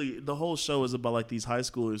basically the whole show is about like these high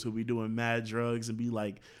schoolers who be doing mad drugs and be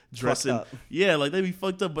like dressing, up. yeah, like they be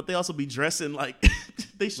fucked up, but they also be dressing like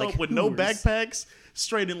they show Like up with no Hooters. backpacks,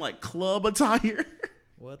 straight in like club attire.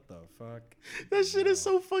 What the fuck? That shit is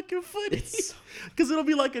so fucking funny. It's- Because it'll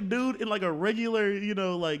be like a dude in like a regular, you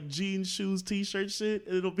know, like jeans, shoes, t-shirt shit.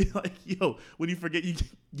 And it'll be like, yo, when you forget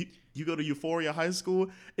you go to Euphoria High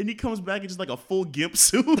School, and he comes back in just like a full gimp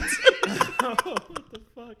suit. What the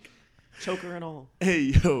fuck? Choker and all. Hey,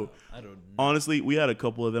 yo. I don't know. Honestly, we had a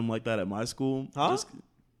couple of them like that at my school. Huh?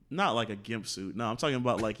 Not like a gimp suit. No, I'm talking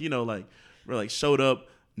about like, you know, like where like showed up,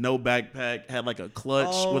 no backpack, had like a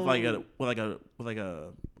clutch with like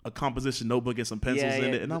a composition notebook and some pencils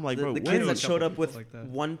in it. And I'm like, the bro, the what kids is that it? showed up people with like that.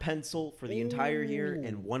 one pencil for the entire year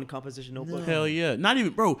and one composition notebook. Hell yeah. Not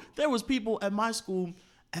even, bro, there was people at my school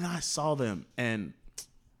and I saw them, and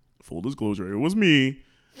full disclosure, it was me.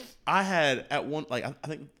 I had at one, like,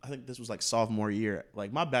 I think this was like sophomore year.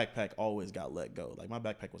 Like my backpack always got let go. Like my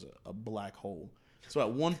backpack was a black hole. So at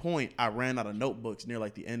one point I ran out of notebooks near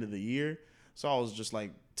like the end of the year. So I was just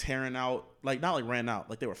like tearing out, like not like ran out,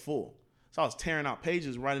 like they were full. So I was tearing out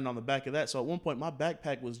pages, writing on the back of that. So at one point my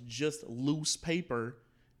backpack was just loose paper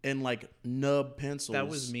and like nub pencils. That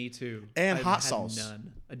was me too. And I hot had sauce.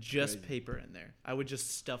 None. Just paper in there. I would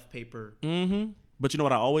just stuff paper. Mm-hmm. But you know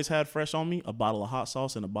what I always had fresh on me? A bottle of hot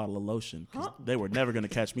sauce and a bottle of lotion. 'Cause they were never going to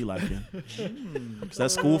catch me lacking. 'Cause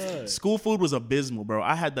that school food was abysmal, bro.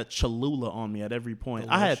 I had that Cholula on me at every point.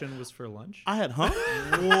 The lotion was for lunch. I had, huh?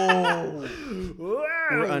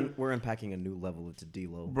 We're unpacking a new level into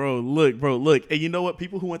D-Lo. Bro, look. And you know what?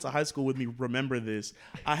 People who went to high school with me remember this.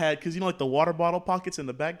 I had, because you know like the water bottle pockets in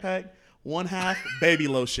the backpack? One half, baby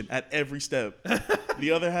lotion at every step.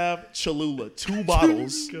 The other half, Cholula. 2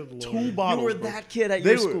 bottles. Good 2 Lord. bottles. You were bro. that kid at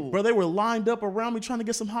They your were, school. bro, they were lined up around me trying to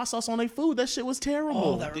get some hot sauce on their food. That shit was terrible.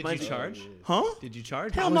 Oh, that Did reminds you me- charge? Huh? Did you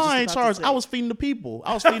charge? Hell was no, just I ain't about to charged. say. I was feeding the people.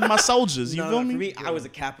 I was feeding my soldiers. You No, feel no, me? for me, I was a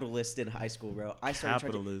capitalist in high school, bro. I started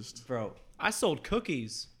Capitalist. bro. I sold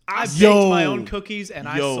cookies. I baked Yo. my own cookies and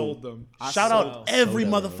I Yo. sold them. I Shout sold out every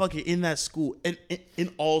soda, bro. motherfucker in that school,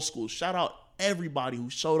 in all schools. Shout out everybody who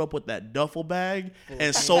showed up with that duffel bag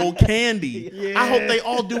and sold candy. I hope they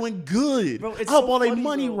all doing good. Bro, it's I hope so all their funny,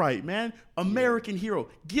 money bro. right, man. American hero.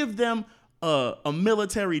 Give them a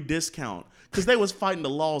military discount because they was fighting the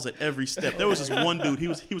laws at every step. There was this one dude. He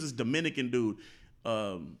was this Dominican dude. I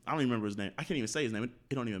don't even remember his name. I can't even say his name.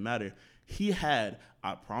 It don't even matter. He had,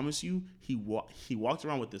 I promise you, he walked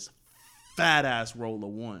around with this fat ass roll of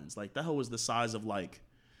ones. Like that hoe was the size of like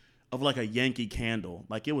a Yankee candle.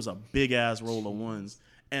 Like it was a big ass roll of ones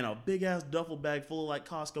and a big ass duffel bag full of like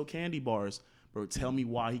Costco candy bars. Bro, tell me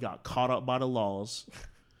why he got caught up by the laws.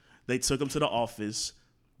 They took him to the office.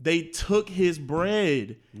 They took his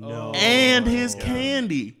bread and his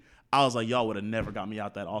candy. I was like, y'all would have never got me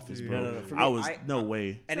out that office, bro. No. For me, No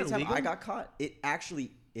way. Anytime I got caught,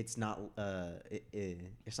 it's not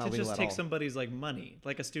it's not To legal just at take all. somebody's like money,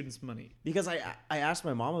 like a student's money. Because I asked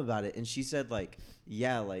my mom about it, and she said like,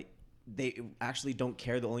 yeah, like they actually don't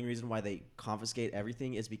care. The only reason why they confiscate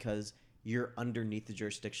everything is because you're underneath the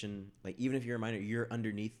jurisdiction. Like even if you're a minor, you're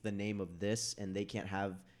underneath the name of this, and they can't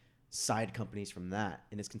have side companies from that,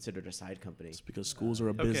 and it's considered a side company. It's because schools are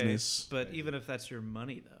a business. But even if that's your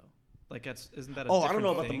money, though, like isn't that? I don't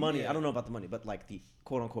know about the thing? money. Yeah. I don't know about the money, but like the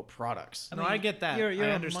quote unquote products. No, I get that. you're I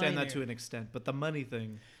a understand that minor. to an extent, but the money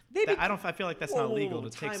thing, They be- I feel like that's not legal to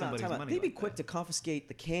take Time out, somebody's time out. money. They be like quick that. to confiscate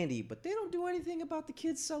the candy, but they don't do anything about the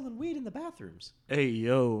kids selling weed in the bathrooms. Hey,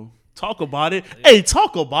 yo. Talk about it. Hey,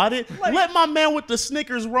 talk about it. Let my man with the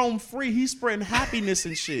Snickers roam free. He's spreading happiness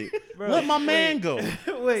and shit. Let my man go.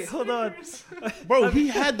 Wait, hold on. Bro, he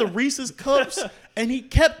had the Reese's cups and he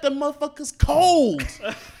kept the motherfuckers cold.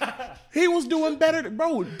 He was doing better.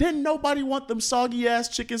 Bro, didn't nobody want them soggy ass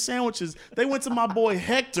chicken sandwiches? They went to my boy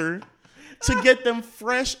Hector to get them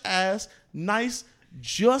fresh ass, nice,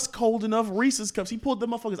 just cold enough Reese's cups. He pulled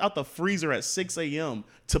them motherfuckers out the freezer at 6 a.m.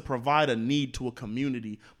 to provide a need to a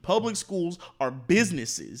community. Public schools are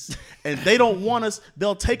businesses and they don't want us.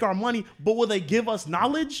 They'll take our money, but will they give us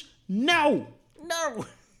knowledge? No. No.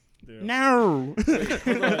 No.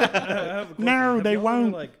 No, they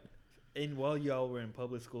won't. Like, and while y'all were in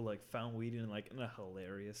public school, like found weed in a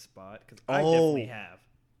hilarious spot, because Oh. I definitely have.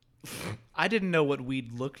 I didn't know what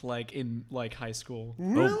weed looked like in like high school.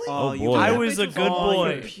 Really? Oh, you boy. I got was a bitches- good oh, boy.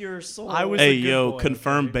 you're a pure soul. I was Hey, a good yo, boy,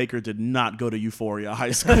 confirmed okay? Baker did not go to Euphoria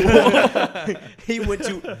High School. He went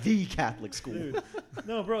to the Catholic school.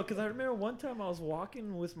 No, bro, because I remember one time I was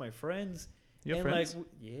walking with my friends. You have and friends?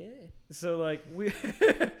 yeah. So like we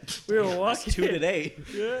we were walking. Two today.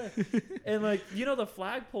 Yeah. And like the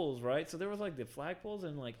flagpoles, right? So there was like the flagpoles,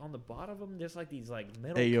 and like on the bottom of them, there's like these like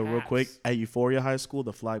metal. Hey, yo, real caps. quick. At Euphoria High School,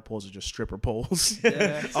 the flagpoles are just stripper poles.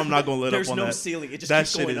 Yeah. I'm not going to let There's up on no that. ceiling. It just That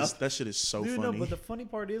keeps shit going is up. that shit is so Dude, funny. no, but the funny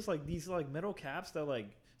part is like these like metal caps that like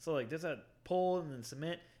there's that pole and then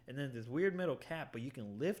cement and then this weird metal cap, but you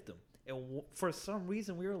can lift them. And for some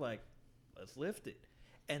reason we were like, let's lift it,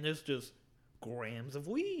 and there's just grams of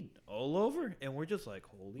weed all over, and we're just like,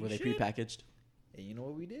 holy Were they shit! prepackaged? And you know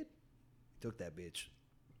what we did? Took that bitch.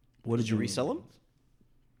 What Did you resell them?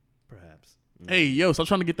 Perhaps. Hey, yo, stop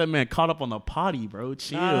trying to get that man caught up on the potty, bro.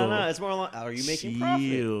 Chill. No. It's more like, are you making profit?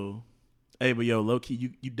 Chill. Hey, but yo, low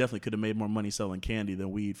key, you definitely could have made more money selling candy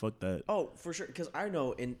than weed. Fuck that. Oh, for sure. Because I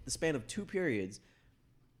know in the span of 2 periods,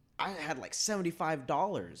 I had like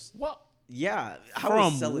 $75. What? Yeah, I From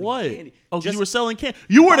was selling what? candy. Oh, 'cause Just- you were selling candy.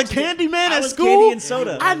 You were the I was candy man I at was school. candy and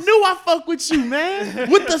soda. I knew I fuck with you, man.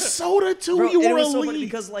 With the soda too. Bro, You and it were was so funny elite.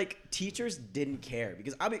 because like teachers didn't care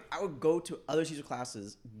because I would go to other teacher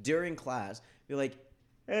classes during class, be like,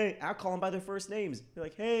 hey, I'll call them by their first names. Be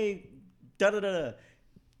like, hey, da da da da.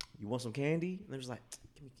 You want some candy? And they're just like,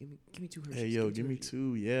 give me 2 Hershey's. Hey, yo, give me Hershey's."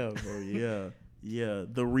 2. Yeah, bro. Yeah. Yeah.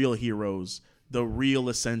 The real heroes. The real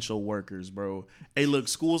essential workers, bro. Hey, look,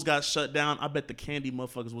 schools got shut down. I bet the candy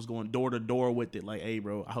motherfuckers was going door to door with it. Like, hey,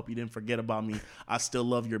 bro, I hope you didn't forget about me. I still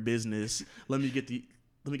love your business. Let me get you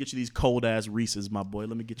these cold ass Reese's, my boy.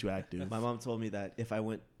 Let me get you active. My mom told me that if I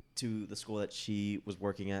went to the school that she was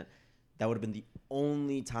working at, that would have been the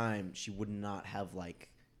only time she would not have like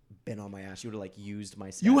been on my ass. She would have like used my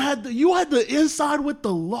status. You had the inside with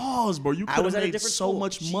the laws, bro. You I could was have at a made different so school.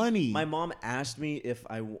 much money. My mom asked me if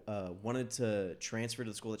I wanted to transfer to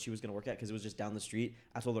the school that she was going to work at because it was just down the street.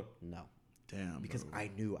 I told her no Damn, because bro.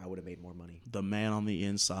 I knew I would have made more money. The man on the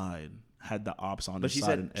inside had the ops on But his she side.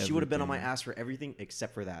 said and she would have been on my everything. ass for everything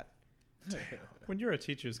except for that. When you're a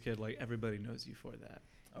teacher's kid, like everybody knows you for that.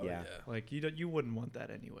 Oh, Yeah. Like you wouldn't want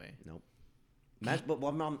that anyway. Nope. But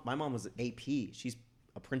my mom was AP. She's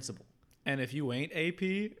a principal. And if you ain't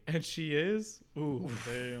AP and she is, ooh,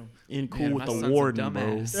 Damn. In cool man, with my the son's a warden, bro.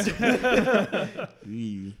 dumbass.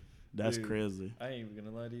 Eee, that's Dude. crazy. I ain't even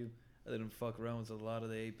gonna lie to you. I didn't fuck around with a lot of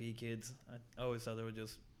the AP kids. I always thought they were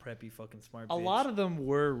just preppy fucking smart. A lot of them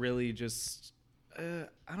were really just,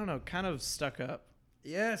 I don't know, kind of stuck up.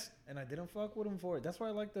 Yes, and I didn't fuck with them for it. That's why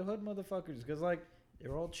I like the hood motherfuckers, because like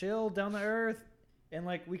they're all chill, down to earth, and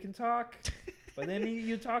like we can talk. But then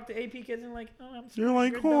you talk to AP kids and like, oh, I'm sorry, You're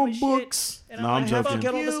like, dumb oh, as shit." books. And No, I'm I'm like, How about joking.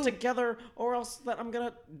 get all this You. together, or else that I'm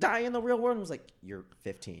gonna die in the real world? And I was like, you're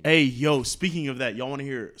 15. Hey, yo, speaking of that, y'all want to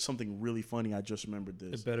hear something really funny? I just remembered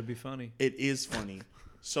this. It better be funny. It is funny.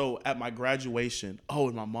 So at my graduation,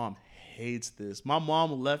 and my mom hates this. My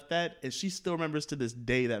mom left that, and she still remembers to this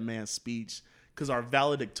day that man's speech, because our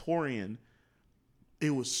valedictorian,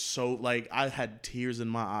 it was so, like, I had tears in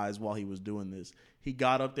my eyes while he was doing this. He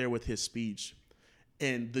got up there with his speech,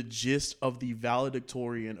 and the gist of the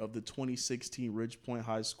valedictorian of the 2016 Ridge Point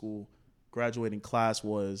High School graduating class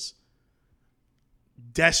was,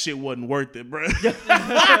 that shit wasn't worth it, bro.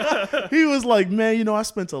 He was like, man, I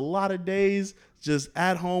spent a lot of days just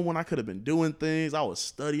at home when I could have been doing things. I was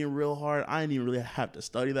studying real hard. I didn't even really have to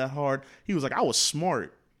study that hard. He was like, I was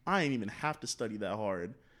smart. I didn't even have to study that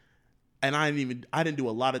hard. And I didn't do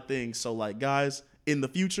a lot of things. So, like, guys, in the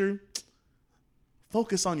future,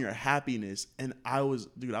 focus on your happiness. And I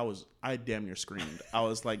damn near screamed. I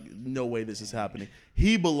was like, no way this is happening.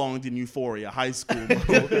 He belonged in Euphoria High School,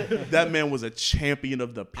 bro. That man was a champion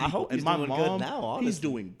of the people. I hope he's and my doing mom, good now, honestly. he's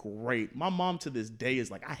doing great. My mom to this day is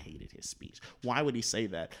like, I hated his speech. Why would he say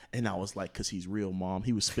that? And I was like, because he's real, Mom.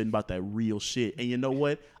 He was spitting about that real shit. And you know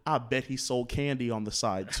what? I bet he sold candy on the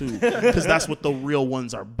side, too, because that's what the real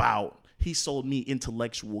ones are about. He sold me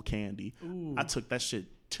intellectual candy. Ooh. I took that shit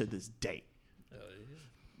to this day.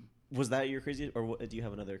 Was that your crazy, or do you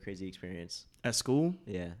have another crazy experience? At school?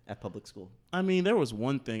 Yeah, at public school. I mean, there was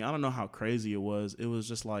one thing. I don't know how crazy it was. It was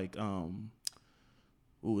just like,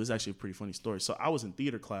 it's actually a pretty funny story. So I was in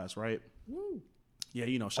theater class, right? Woo. Yeah,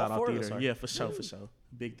 shout All out four of us theater. are. Yeah, for sure.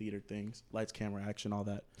 Big theater things. Lights, camera, action, all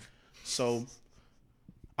that. So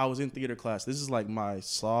I was in theater class. This is like my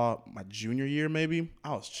junior year, maybe.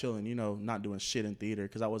 I was chilling, not doing shit in theater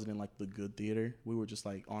because I wasn't in like the good theater. We were just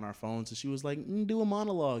like on our phones, and she was like, do a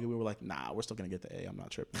monologue. And we were like, nah, we're still going to get the A. I'm not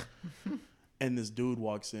tripping. And this dude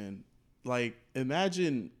walks in. Like,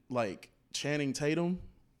 imagine like Channing Tatum,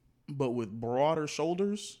 but with broader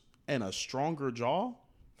shoulders and a stronger jaw.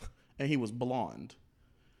 And he was blonde.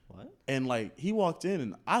 What? And like, he walked in,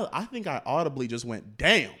 and I think I audibly just went,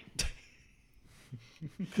 damn.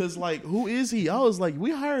 Cause like, who is he? I was like, we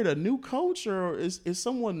hired a new coach, or did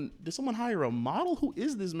someone hire a model? Who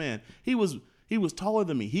is this man? He was taller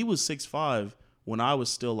than me. He was 6'5" when I was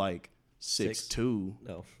still like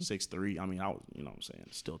 6'2", 6'3". I mean, I was, what I'm saying,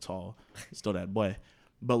 still tall, still that boy.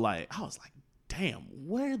 But like, I was like, damn,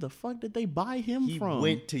 where the fuck did they buy him from? He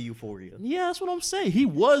went to Euphoria. Yeah, that's what I'm saying. He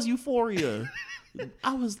was Euphoria.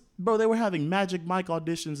 They were having Magic Mike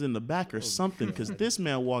auditions in the back or something, because this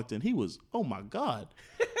man walked in. He was, oh my God.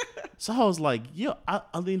 So I was like, yo, I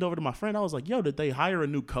leaned over to my friend. I was like, yo, did they hire a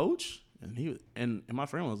new coach? And my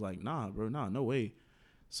friend was like, nah, bro, no way.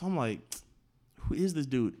 So I'm like, who is this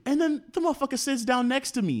dude? And then the motherfucker sits down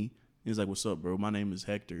next to me. He's like, what's up, bro? My name is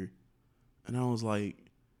Hector. And I was like,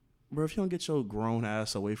 bro, if you don't get your grown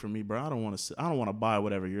ass away from me, bro, I don't want to buy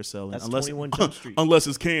whatever you're selling. That's unless 21 Jump Street. Unless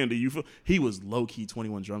it's candy. He was low key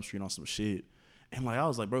 21 Jump Street on some shit. And like, I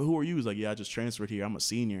was like, bro, who are you? He's like, yeah, I just transferred here. I'm a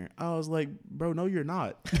senior. I was like, bro, no, you're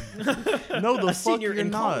not. No, the fuck you're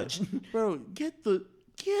not, college. Bro. Get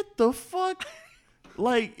the fuck.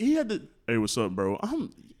 Like, he had to. Hey, what's up, bro?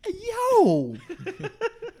 Yo.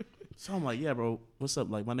 So I'm like, yeah, bro, what's up?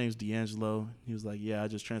 Like, my name's D'Angelo. He was like, yeah, I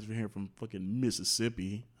just transferred here from fucking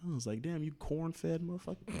Mississippi. I was like, damn, you corn-fed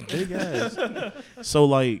motherfucker. Big ass. So,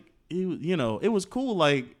 like, it was cool.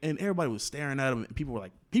 Like, and everybody was staring at him. And people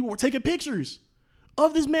were taking pictures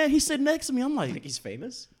of this man. He's sitting next to me. I'm like, he's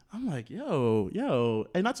famous? I'm like, yo.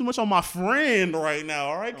 And not too much on my friend right now,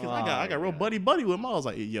 all right? Because I got real buddy with him. I was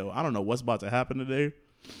like, yo, I don't know what's about to happen today.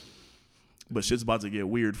 But shit's about to get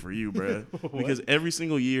weird for you, bro. Because every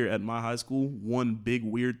single year at my high school, one big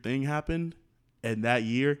weird thing happened. And that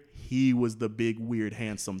year, he was the big, weird,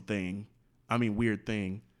 handsome thing. I mean, weird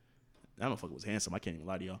thing. That motherfucker was handsome. I can't even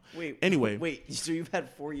lie to y'all. Wait. So you've had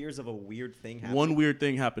 4 years of a weird thing happen? One weird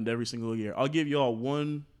thing happened every single year. I'll give y'all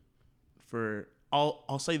one for...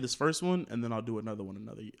 I'll say this first one, and then I'll do another one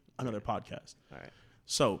another podcast. All right.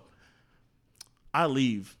 So, I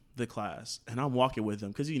leave the class, and I'm walking with him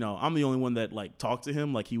because I'm the only one that like talked to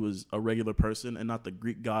him like he was a regular person and not the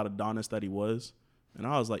Greek god Adonis that he was. And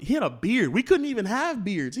I was like, he had a beard. We couldn't even have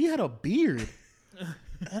beards. He had a beard.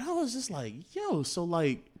 And I was just like, yo, so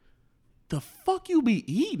like, the fuck you be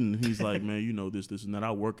eating? He's like, man, this and that.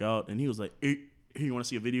 I work out. And he was like, here, you want to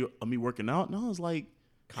see a video of me working out? And I was like,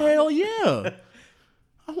 hell yeah.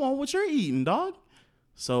 I want what you're eating, dog.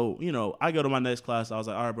 So, you know, I go to my next class. I was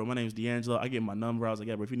like, all right, bro, my name's D'Angelo. I get my number. I was like,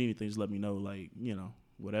 yeah, bro, if you need anything, just let me know. Like, you know,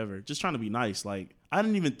 whatever. Just trying to be nice. Like, I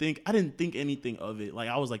didn't think anything of it. Like,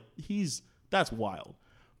 I was like, that's wild.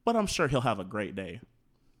 But I'm sure he'll have a great day.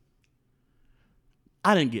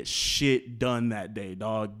 I didn't get shit done that day,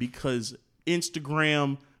 dog, because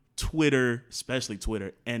Instagram, Twitter, especially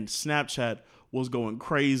Twitter, and Snapchat was going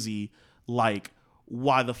crazy. Like,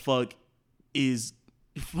 why the fuck is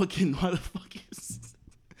Arnold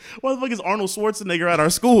Schwarzenegger at our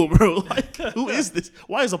school, bro? Like, who is this?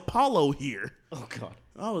 Why is Apollo here? Oh God.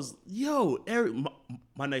 I was,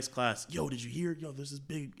 my next class, did you hear? There's this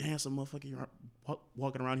big, handsome motherfucker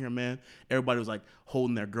walking around here, man. Everybody was like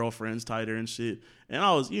holding their girlfriends tighter and shit. And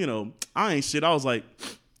I was, I ain't shit. I was like,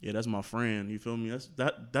 yeah, that's my friend. You feel me?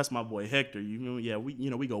 That's my boy Hector. You feel me? Yeah,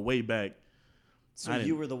 we go way back. So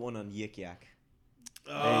you were the one on Yik Yak.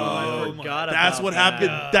 Oh, I forgot about That's what that.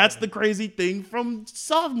 happened. That's the crazy thing from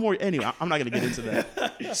sophomore. Anyway, I'm not going to get into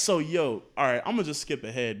that. So, all right, I'm going to just skip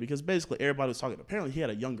ahead because basically everybody was talking. Apparently, he had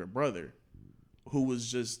a younger brother who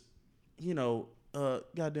was just,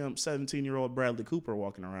 goddamn 17-year-old Bradley Cooper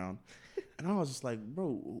walking around. And I was just like,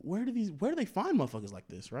 bro, where do they find motherfuckers like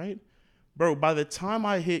this, right? Bro, by the time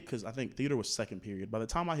I hit, because I think theater was second period, by the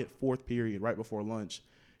time I hit fourth period right before lunch,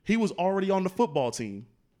 he was already on the football team.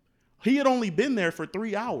 He had only been there for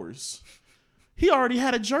 3 hours. He already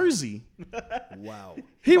had a jersey. Wow.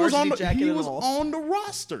 He was on Varsity jacket and all. on the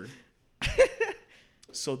roster.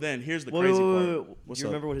 So then here's the crazy part. What's Do you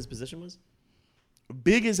up? remember what his position was?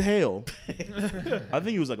 Big as hell. I think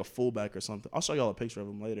he was like a fullback or something. I'll show y'all a picture of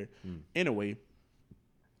him later. Anyway,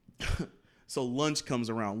 so lunch comes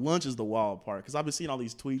around. Lunch is the wild part because I've been seeing all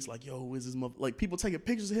these tweets like, yo, who is this mother? Like people taking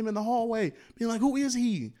pictures of him in the hallway, being like, who is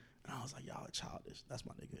he? And I was like, y'all are childish. That's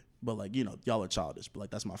my nigga. But like, y'all are childish. But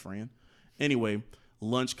like, that's my friend. Anyway,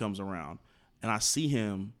 lunch comes around and I see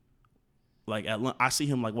him like I see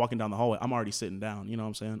him like walking down the hallway. I'm already sitting down. You know what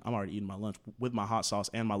I'm saying? I'm already eating my lunch with my hot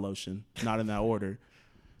sauce and my lotion, not in that order.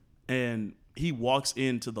 And he walks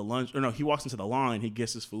into the he walks into the line. He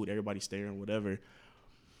gets his food. Everybody's staring, whatever.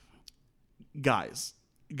 Guys,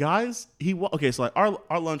 okay, so like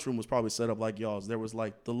our lunchroom was probably set up like y'all's. There was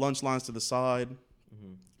like the lunch lines to the side.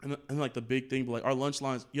 And like the big thing, but like our lunch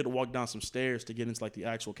lines, you had to walk down some stairs to get into like the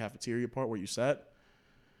actual cafeteria part where you sat.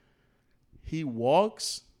 He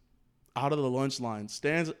walks out of the lunch line,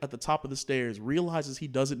 stands at the top of the stairs, realizes he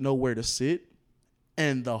doesn't know where to sit,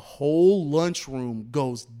 and the whole lunchroom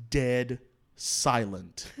goes dead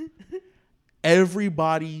silent.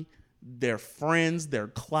 Everybody, their friends, their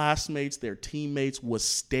classmates, their teammates was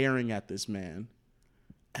staring at this man.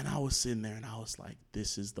 And I was sitting there and I was like,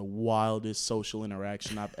 this is the wildest social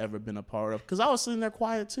interaction I've ever been a part of. Because I was sitting there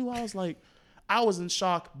quiet too. I was like, I was in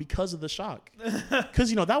shock because of the shock.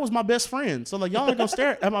 Because, that was my best friend. So, like, y'all ain't going to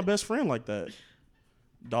stare at my best friend like that.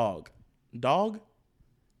 Dog.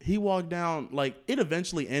 He walked down. Like, it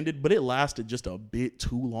eventually ended, but it lasted just a bit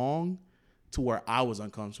too long to where I was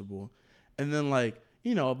uncomfortable. And then, like,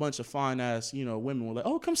 a bunch of fine-ass, women were like,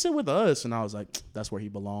 oh, come sit with us. And I was like, that's where he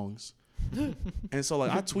belongs. And so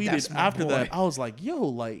like I tweeted after that, I was like, yo,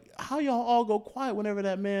 like how y'all all go quiet whenever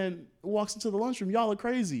that man walks into the lunchroom? Y'all are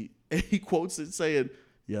crazy. And he quotes it saying,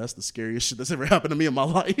 yeah, that's the scariest shit that's ever happened to me in my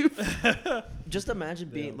life. Just imagine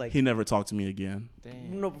being like he never talked to me again.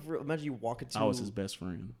 Damn. No, imagine you walk into I was his best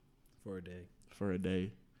friend. For a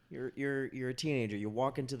day. You're a teenager. You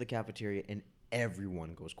walk into the cafeteria and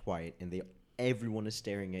everyone goes quiet and everyone is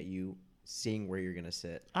staring at you, seeing where you're gonna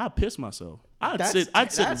sit. I'd piss myself.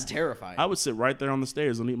 That's terrifying. I would sit right there on the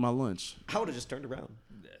stairs and eat my lunch. I would have just turned around.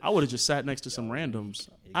 I would have just sat next to some randoms.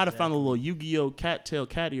 Exactly. I'd have found a little Yu-Gi-Oh! Cattail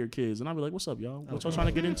cat ear kids, and I'd be like, "What's up, y'all? What y'all trying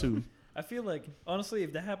to get into?" I feel like, honestly,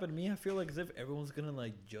 if that happened to me, I feel like as if everyone's gonna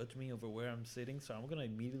like judge me over where I'm sitting. So I'm gonna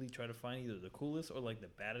immediately try to find either the coolest or like the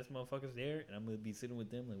baddest motherfuckers there, and I'm gonna be sitting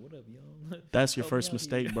with them like, "What up, y'all?" That's your first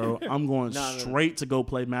mistake, bro. I'm going straight to go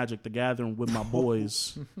play Magic the Gathering with my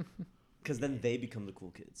boys. Because then they become the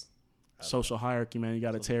cool kids. Social hierarchy, man. You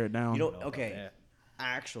got to tear it down. Okay.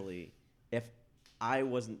 Actually, if I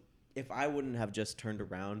wouldn't have just turned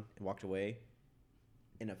around and walked away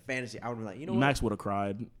in a fantasy, I would be like, you know what? Max would have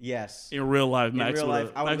cried. Yes. In real life, Max would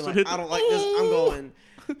have. I would be like, I don't like this. I'm going.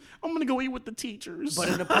 I'm going to go eat with the teachers. But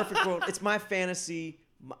in a perfect world, it's my fantasy,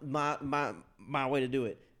 my way to do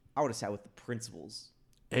it. I would have sat with the principals.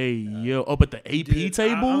 Hey, yo. Up at the AP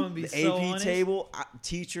table? The AP table,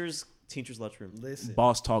 teachers' lunchroom. Listen.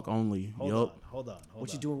 Boss talk only. Hold on.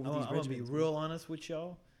 What you doing with these I'm going to be real honest with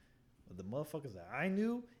y'all. But the motherfuckers that I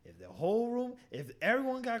knew, if the whole room, if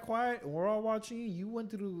everyone got quiet and we're all watching you, you went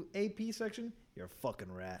to the AP section, you're a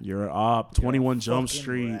fucking rat. You're up. You're a 21 Jump fucking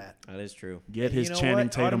Street. rat. That is true. Get And his you know Channing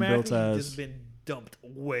what? Tatum built Automatically, you've ass. just been dumped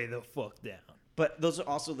way the fuck down. But those are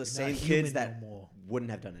also the You're same not kids human that no more.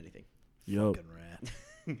 wouldn't have done anything. Yup. Fucking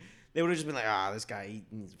rat. They would have just been like, this guy,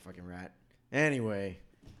 he's a fucking rat. Anyway,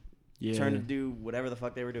 Yeah. turn to do whatever the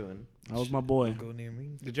fuck they were doing. That was my boy. Go near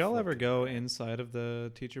me. Did y'all ever go inside of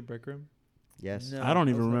the teacher break room? Yes. No. I don't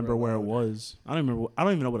I even was never remember where it allowed. was. I don't remember. I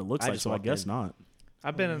don't even know what it looks I like, just so I walked guess in. not.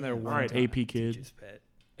 I've been in there yeah. one All right, time. AP kid, Teacher's pet.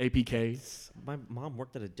 APK. My mom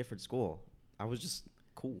worked at a different school. I was just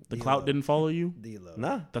cool. The D-Lo. clout didn't follow you. D-Lo.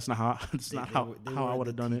 Nah. That's not how. That's They- not they how were- they how I were would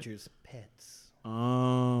have the done it. teacher's pets.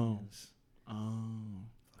 Oh. Oh.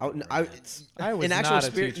 I, I was an actual not a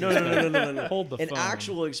experience. teacher. No. Hold the An phone.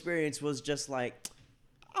 actual experience was just like,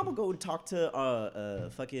 I'm gonna go talk to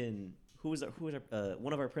fucking who was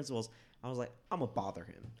one of our principals. I was like, I'm gonna bother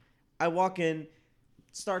him. I walk in,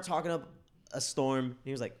 start talking up a storm. And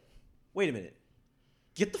he was like, wait a minute,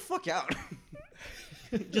 get the fuck out.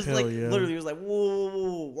 Just Hell like yeah. literally, he was like,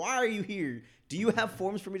 whoa, why are you here? Do you have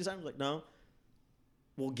forms for me to sign? I was like, no.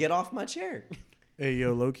 Well, get off my chair. Hey,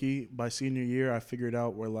 yo, low-key, by senior year, I figured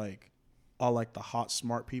out where, like, all, like, the hot,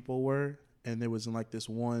 smart people were. And there was in, like, this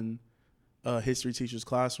one history teacher's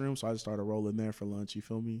classroom. So I just started rolling there for lunch. You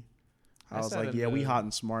feel me? I was sat like, in yeah, we the hot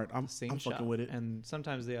and smart. I'm Scene fucking shop with it. and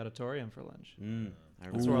sometimes the auditorium for lunch. I remember.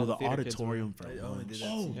 That's where all Ooh, the the theater kids were. auditorium for I only lunch. did that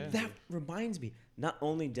Oh, Yeah. that reminds me. Not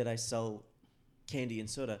only did I sell candy and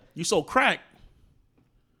soda, You sold crack.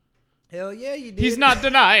 Hell yeah, you did. He's not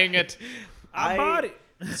denying it. I bought it.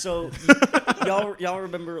 so y'all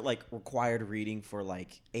remember like required reading for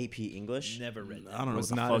like AP English? Never read that. I don't know what Was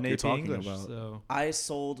the not fuck an you're AP talking English, about. so I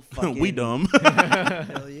sold fucking. We dumb.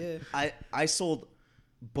 Hell yeah. I sold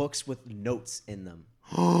books with notes in them.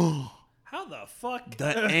 How the fuck? The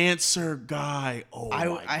answer guy. Oh,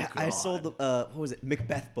 my I God. sold the what was it,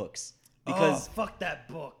 Macbeth books Because fuck that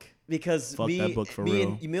book. because Fuck me, that book for me real.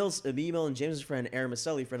 and Emil and James' friend Aaron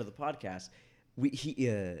Maselli, friend of the podcast,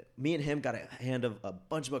 me and him got a hand of a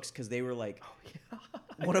bunch of books because they were like,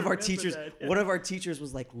 one of our teachers, one of our teachers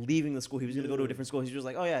was like leaving the school. He was gonna go to a different school. He was just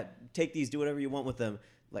like, oh yeah, take these, do whatever you want with them.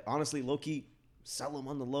 Like honestly, low key, sell them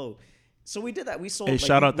on the low. So we did that. We sold. Hey, like,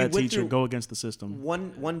 shout out we that went teacher. through- Go against the system.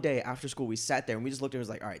 One day after school, we sat there and we just looked at it and was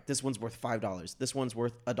like, all right, this one's worth $5. This one's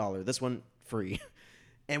worth $1. This one free.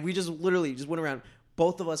 And we just literally just went around.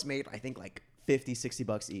 Both of us made, I think, like 50, 60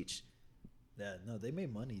 bucks each. Yeah, no, they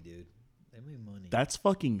made money, dude. They made money. That's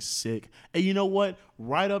fucking sick. And you know what?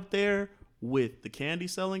 Right up there with the candy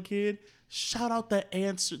selling kid, shout out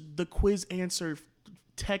the quiz answer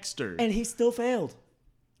texter. And he still failed.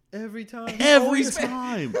 Every time. Every always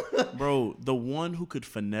time. Bro, the one who could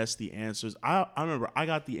finesse the answers. I remember I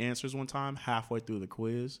got the answers one time halfway through the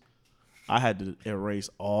quiz. I had to erase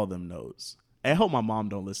all them notes. I hope my mom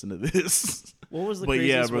don't listen to this. What was the But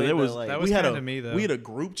yeah, craziest bro, way there to, was like, That was we had kinda a me, though. we had a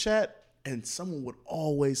group chat and someone would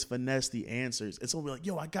always finesse the answers. And someone would be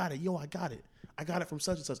like, yo, I got it. Yo, I got it. I got it from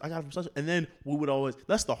such and such. I got it from such. And then we would always,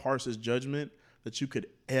 that's the harshest judgment that you could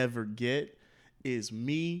ever get is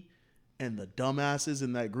me and the dumbasses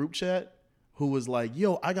in that group chat who was like,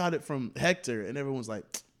 yo, I got it from Hector. And everyone's like,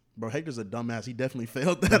 bro, Hector's a dumbass. He definitely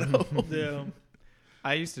failed that out. Yeah.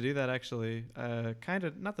 I used to do that actually. Kind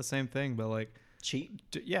of not the same thing, but like cheat?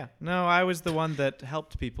 yeah. No, I was the one that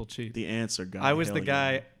helped people cheat. The answer guy. I was hell the yeah.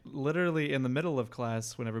 guy literally in the middle of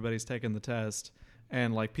class when everybody's taking the test,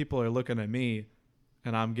 and like people are looking at me,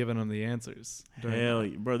 and I'm giving them the answers. Hell,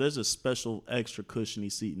 yeah. Bro, there's a special extra cushiony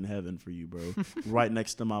seat in heaven for you, bro. Right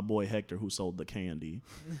next to my boy Hector who sold the candy.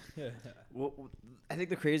 Well, I think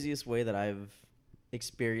the craziest way that I've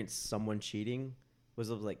experienced someone cheating was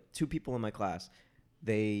of like two people in my class.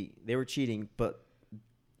 They were cheating, but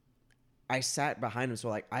I sat behind them, so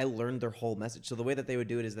like I learned their whole message. So the way that they would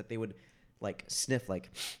do it is that they would like sniff like,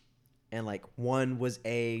 and like 1 was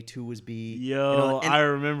A, 2 was B. Yo, you know, and, I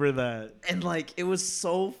remember that. and like it was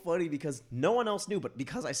so funny because no one else knew, but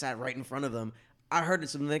because I sat right in front of them, I heard it.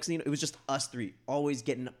 So the next thing you know, it was just us three, always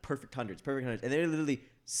getting perfect hundreds. And they literally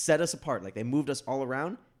set us apart. Like they moved us all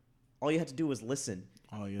around. All you had to do was listen.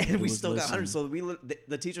 Oh yeah, And we still got hundreds. So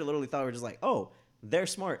the teacher literally thought we were just like, oh, they're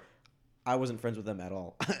smart. I wasn't friends with them at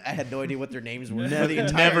all. I had no idea what their names were. for the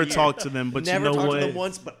entire never year. talked to them, but Never you know talked what? to them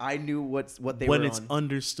once, but I knew what they when were it's on.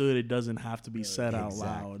 understood, it doesn't have to be said out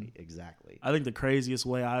loud. Exactly. I think the craziest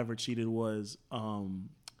way I ever cheated was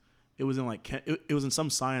it was in like it was in some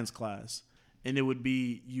science class, and it would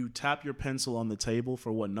be you tap your pencil on the table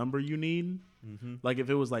for what number you need. Mm-hmm. Like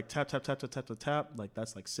if it was like tap tap tap tap tap tap tap, like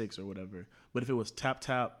that's like 6 or whatever. But if it was tap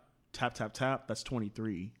tap tap tap tap, that's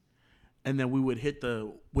 23. and then we would hit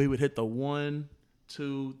the 1,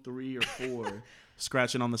 2, 3, or 4.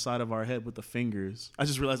 Scratching on the side of our head with the fingers. I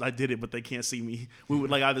just realized I did it, but they can't see me. We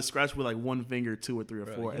would like either scratch with like 1 finger, 2 or 3 or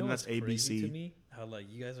Bro, 4, you know and that's what's crazy to ABC. me? How like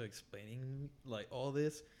you guys are explaining like all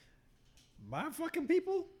this. My fucking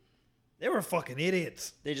people, they were fucking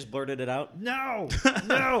idiots. They just blurted it out. No,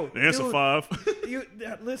 no. Answer dude,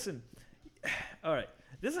 5. Listen. All right,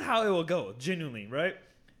 this is how it will go. Genuinely, right?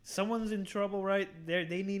 Someone's in trouble, right? They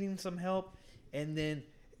needing some help, and then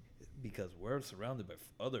because we're surrounded by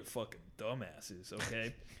other fucking dumbasses,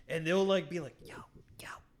 okay? And they'll like be like, yo,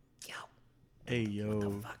 Hey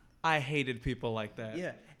yo. I hated people like that.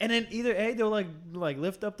 yeah. And then either A, they'll like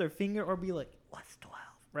lift up their finger or be like, what's 12,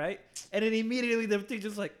 right? And then immediately the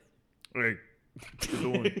teacher's like, Hey, what you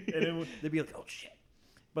doing? and then they'd be like, oh shit.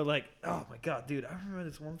 But like, oh my god, dude, I remember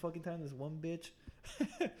this one fucking time, this one bitch,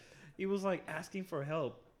 he was like asking for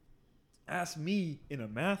help. Asked me in a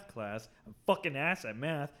math class. I'm fucking ass at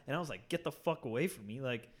math, and I was like, "Get the fuck away from me!"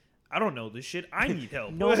 Like, I don't know this shit. I need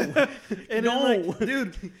help. No. and then, No. like,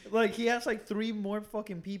 dude, like he asked like 3 more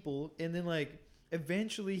fucking people, and then like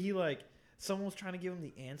eventually he like someone was trying to give him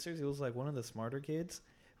the answers. It was like one of the smarter kids,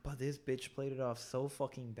 but this bitch played it off so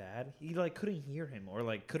fucking bad. He like couldn't hear him or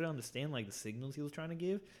like couldn't understand like the signals he was trying to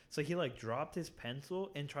give. So he like dropped his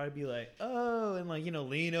pencil and tried to be like, "Oh," and like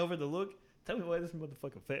lean over to look. Tell me why this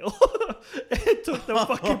motherfucker failed. And took the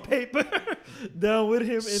fucking paper down with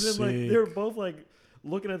him. And then like they were both like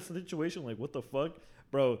looking at the situation like, what the fuck?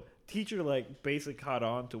 Bro, teacher like basically caught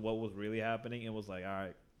on to what was really happening and was like, all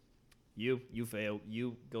right, you failed.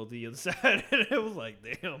 You go to the other side. And it was like,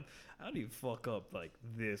 damn, how do you fuck up like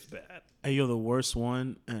this bad? Hey yo, the worst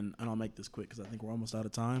one, and I'll make this quick because I think we're almost out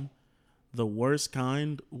of time. The worst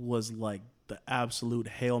kind was like the absolute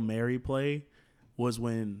Hail Mary play was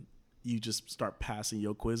when you just start passing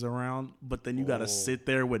your quiz around, but then you got to sit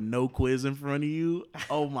there with no quiz in front of you.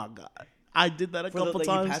 Oh my God. I did that a couple You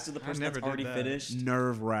times. pass to the person never that's did already that. finished.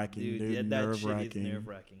 Nerve wracking, dude. Yeah, that Nerve shit is wracking. nerve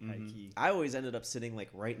wracking. High key. I always ended up sitting like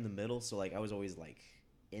right in the middle, so like I was always like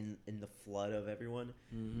in the flood of everyone.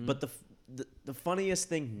 But the funniest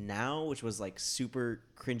thing now, which was like super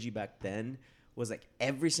cringy back then, was like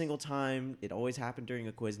every single time it always happened during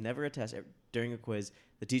a quiz, never a test. During a quiz,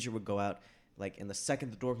 the teacher would go out. Like, and the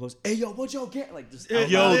second the door closed, hey, yo, what y'all get? Like, just out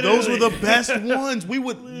Yo, loud. those were the best ones. We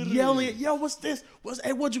would yell at, yo, what's this?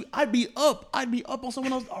 Hey, what'd you? I'd be up on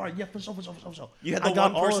someone else. All right, yeah, for sure. You had I the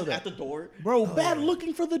got one all of person that. at the door. Bro, bad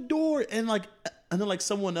looking for the door, and then like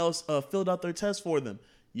someone else filled out their test for them.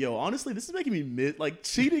 Yo, honestly, this is making me like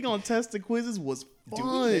cheating on tests and quizzes was Do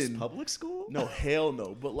we miss fun. public school? No, hell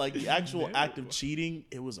no. But like the actual act of cheating,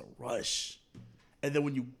 it was a rush. And then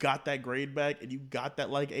when you got that grade back and you got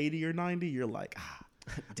that like 80 or 90, you're like,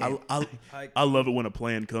 Damn. I love it when a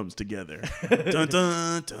plan comes together. Dun,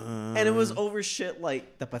 dun, dun. And it was over shit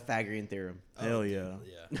like the Pythagorean theorem. Hell yeah.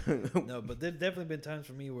 Yeah. No, but there's definitely been times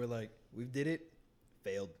for me where like we did it,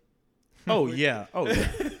 failed. Oh yeah.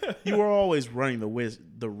 You were always running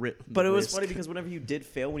the rip. But it was funny because whenever you did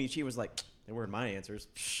fail, when you cheat, it was like, they weren't my answers.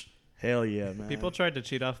 Hell yeah, man. People tried to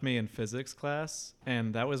cheat off me in physics class,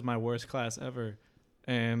 and that was my worst class ever.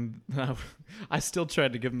 And I still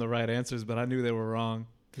tried to give them the right answers, but I knew they were wrong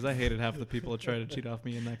because I hated half the people that tried to cheat off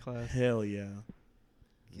me in that class. Hell yeah.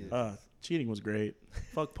 Cheating was great.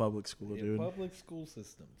 Fuck public school, Yeah, dude. public school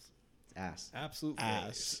systems. Ass. Absolute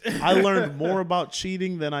Ass. I learned more about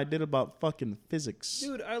cheating than I did about fucking physics.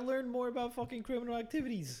 Dude, I learned more about fucking criminal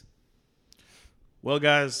activities. Well,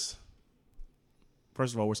 guys,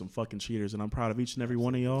 first of all, we're some fucking cheaters, and I'm proud of each and every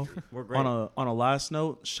one of y'all. We're great. On a last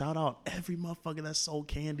note, shout out every motherfucker that sold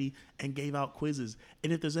candy and gave out quizzes.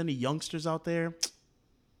 And if there's any youngsters out there,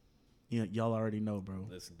 y'all already know, bro.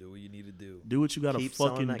 Listen, do what you need to do. Do what you gotta Keep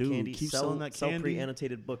selling fucking that do. candy. Keep sell, selling that sell candy.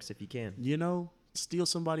 pre-annotated books if you can. Steal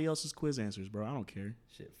somebody else's quiz answers, bro. I don't care.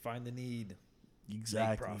 Shit, find the need.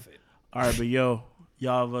 Exactly. Make profit. All right, but y'all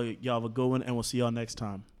have a good one, and we'll see y'all next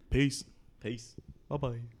time. Peace. Peace. Bye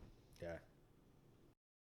bye.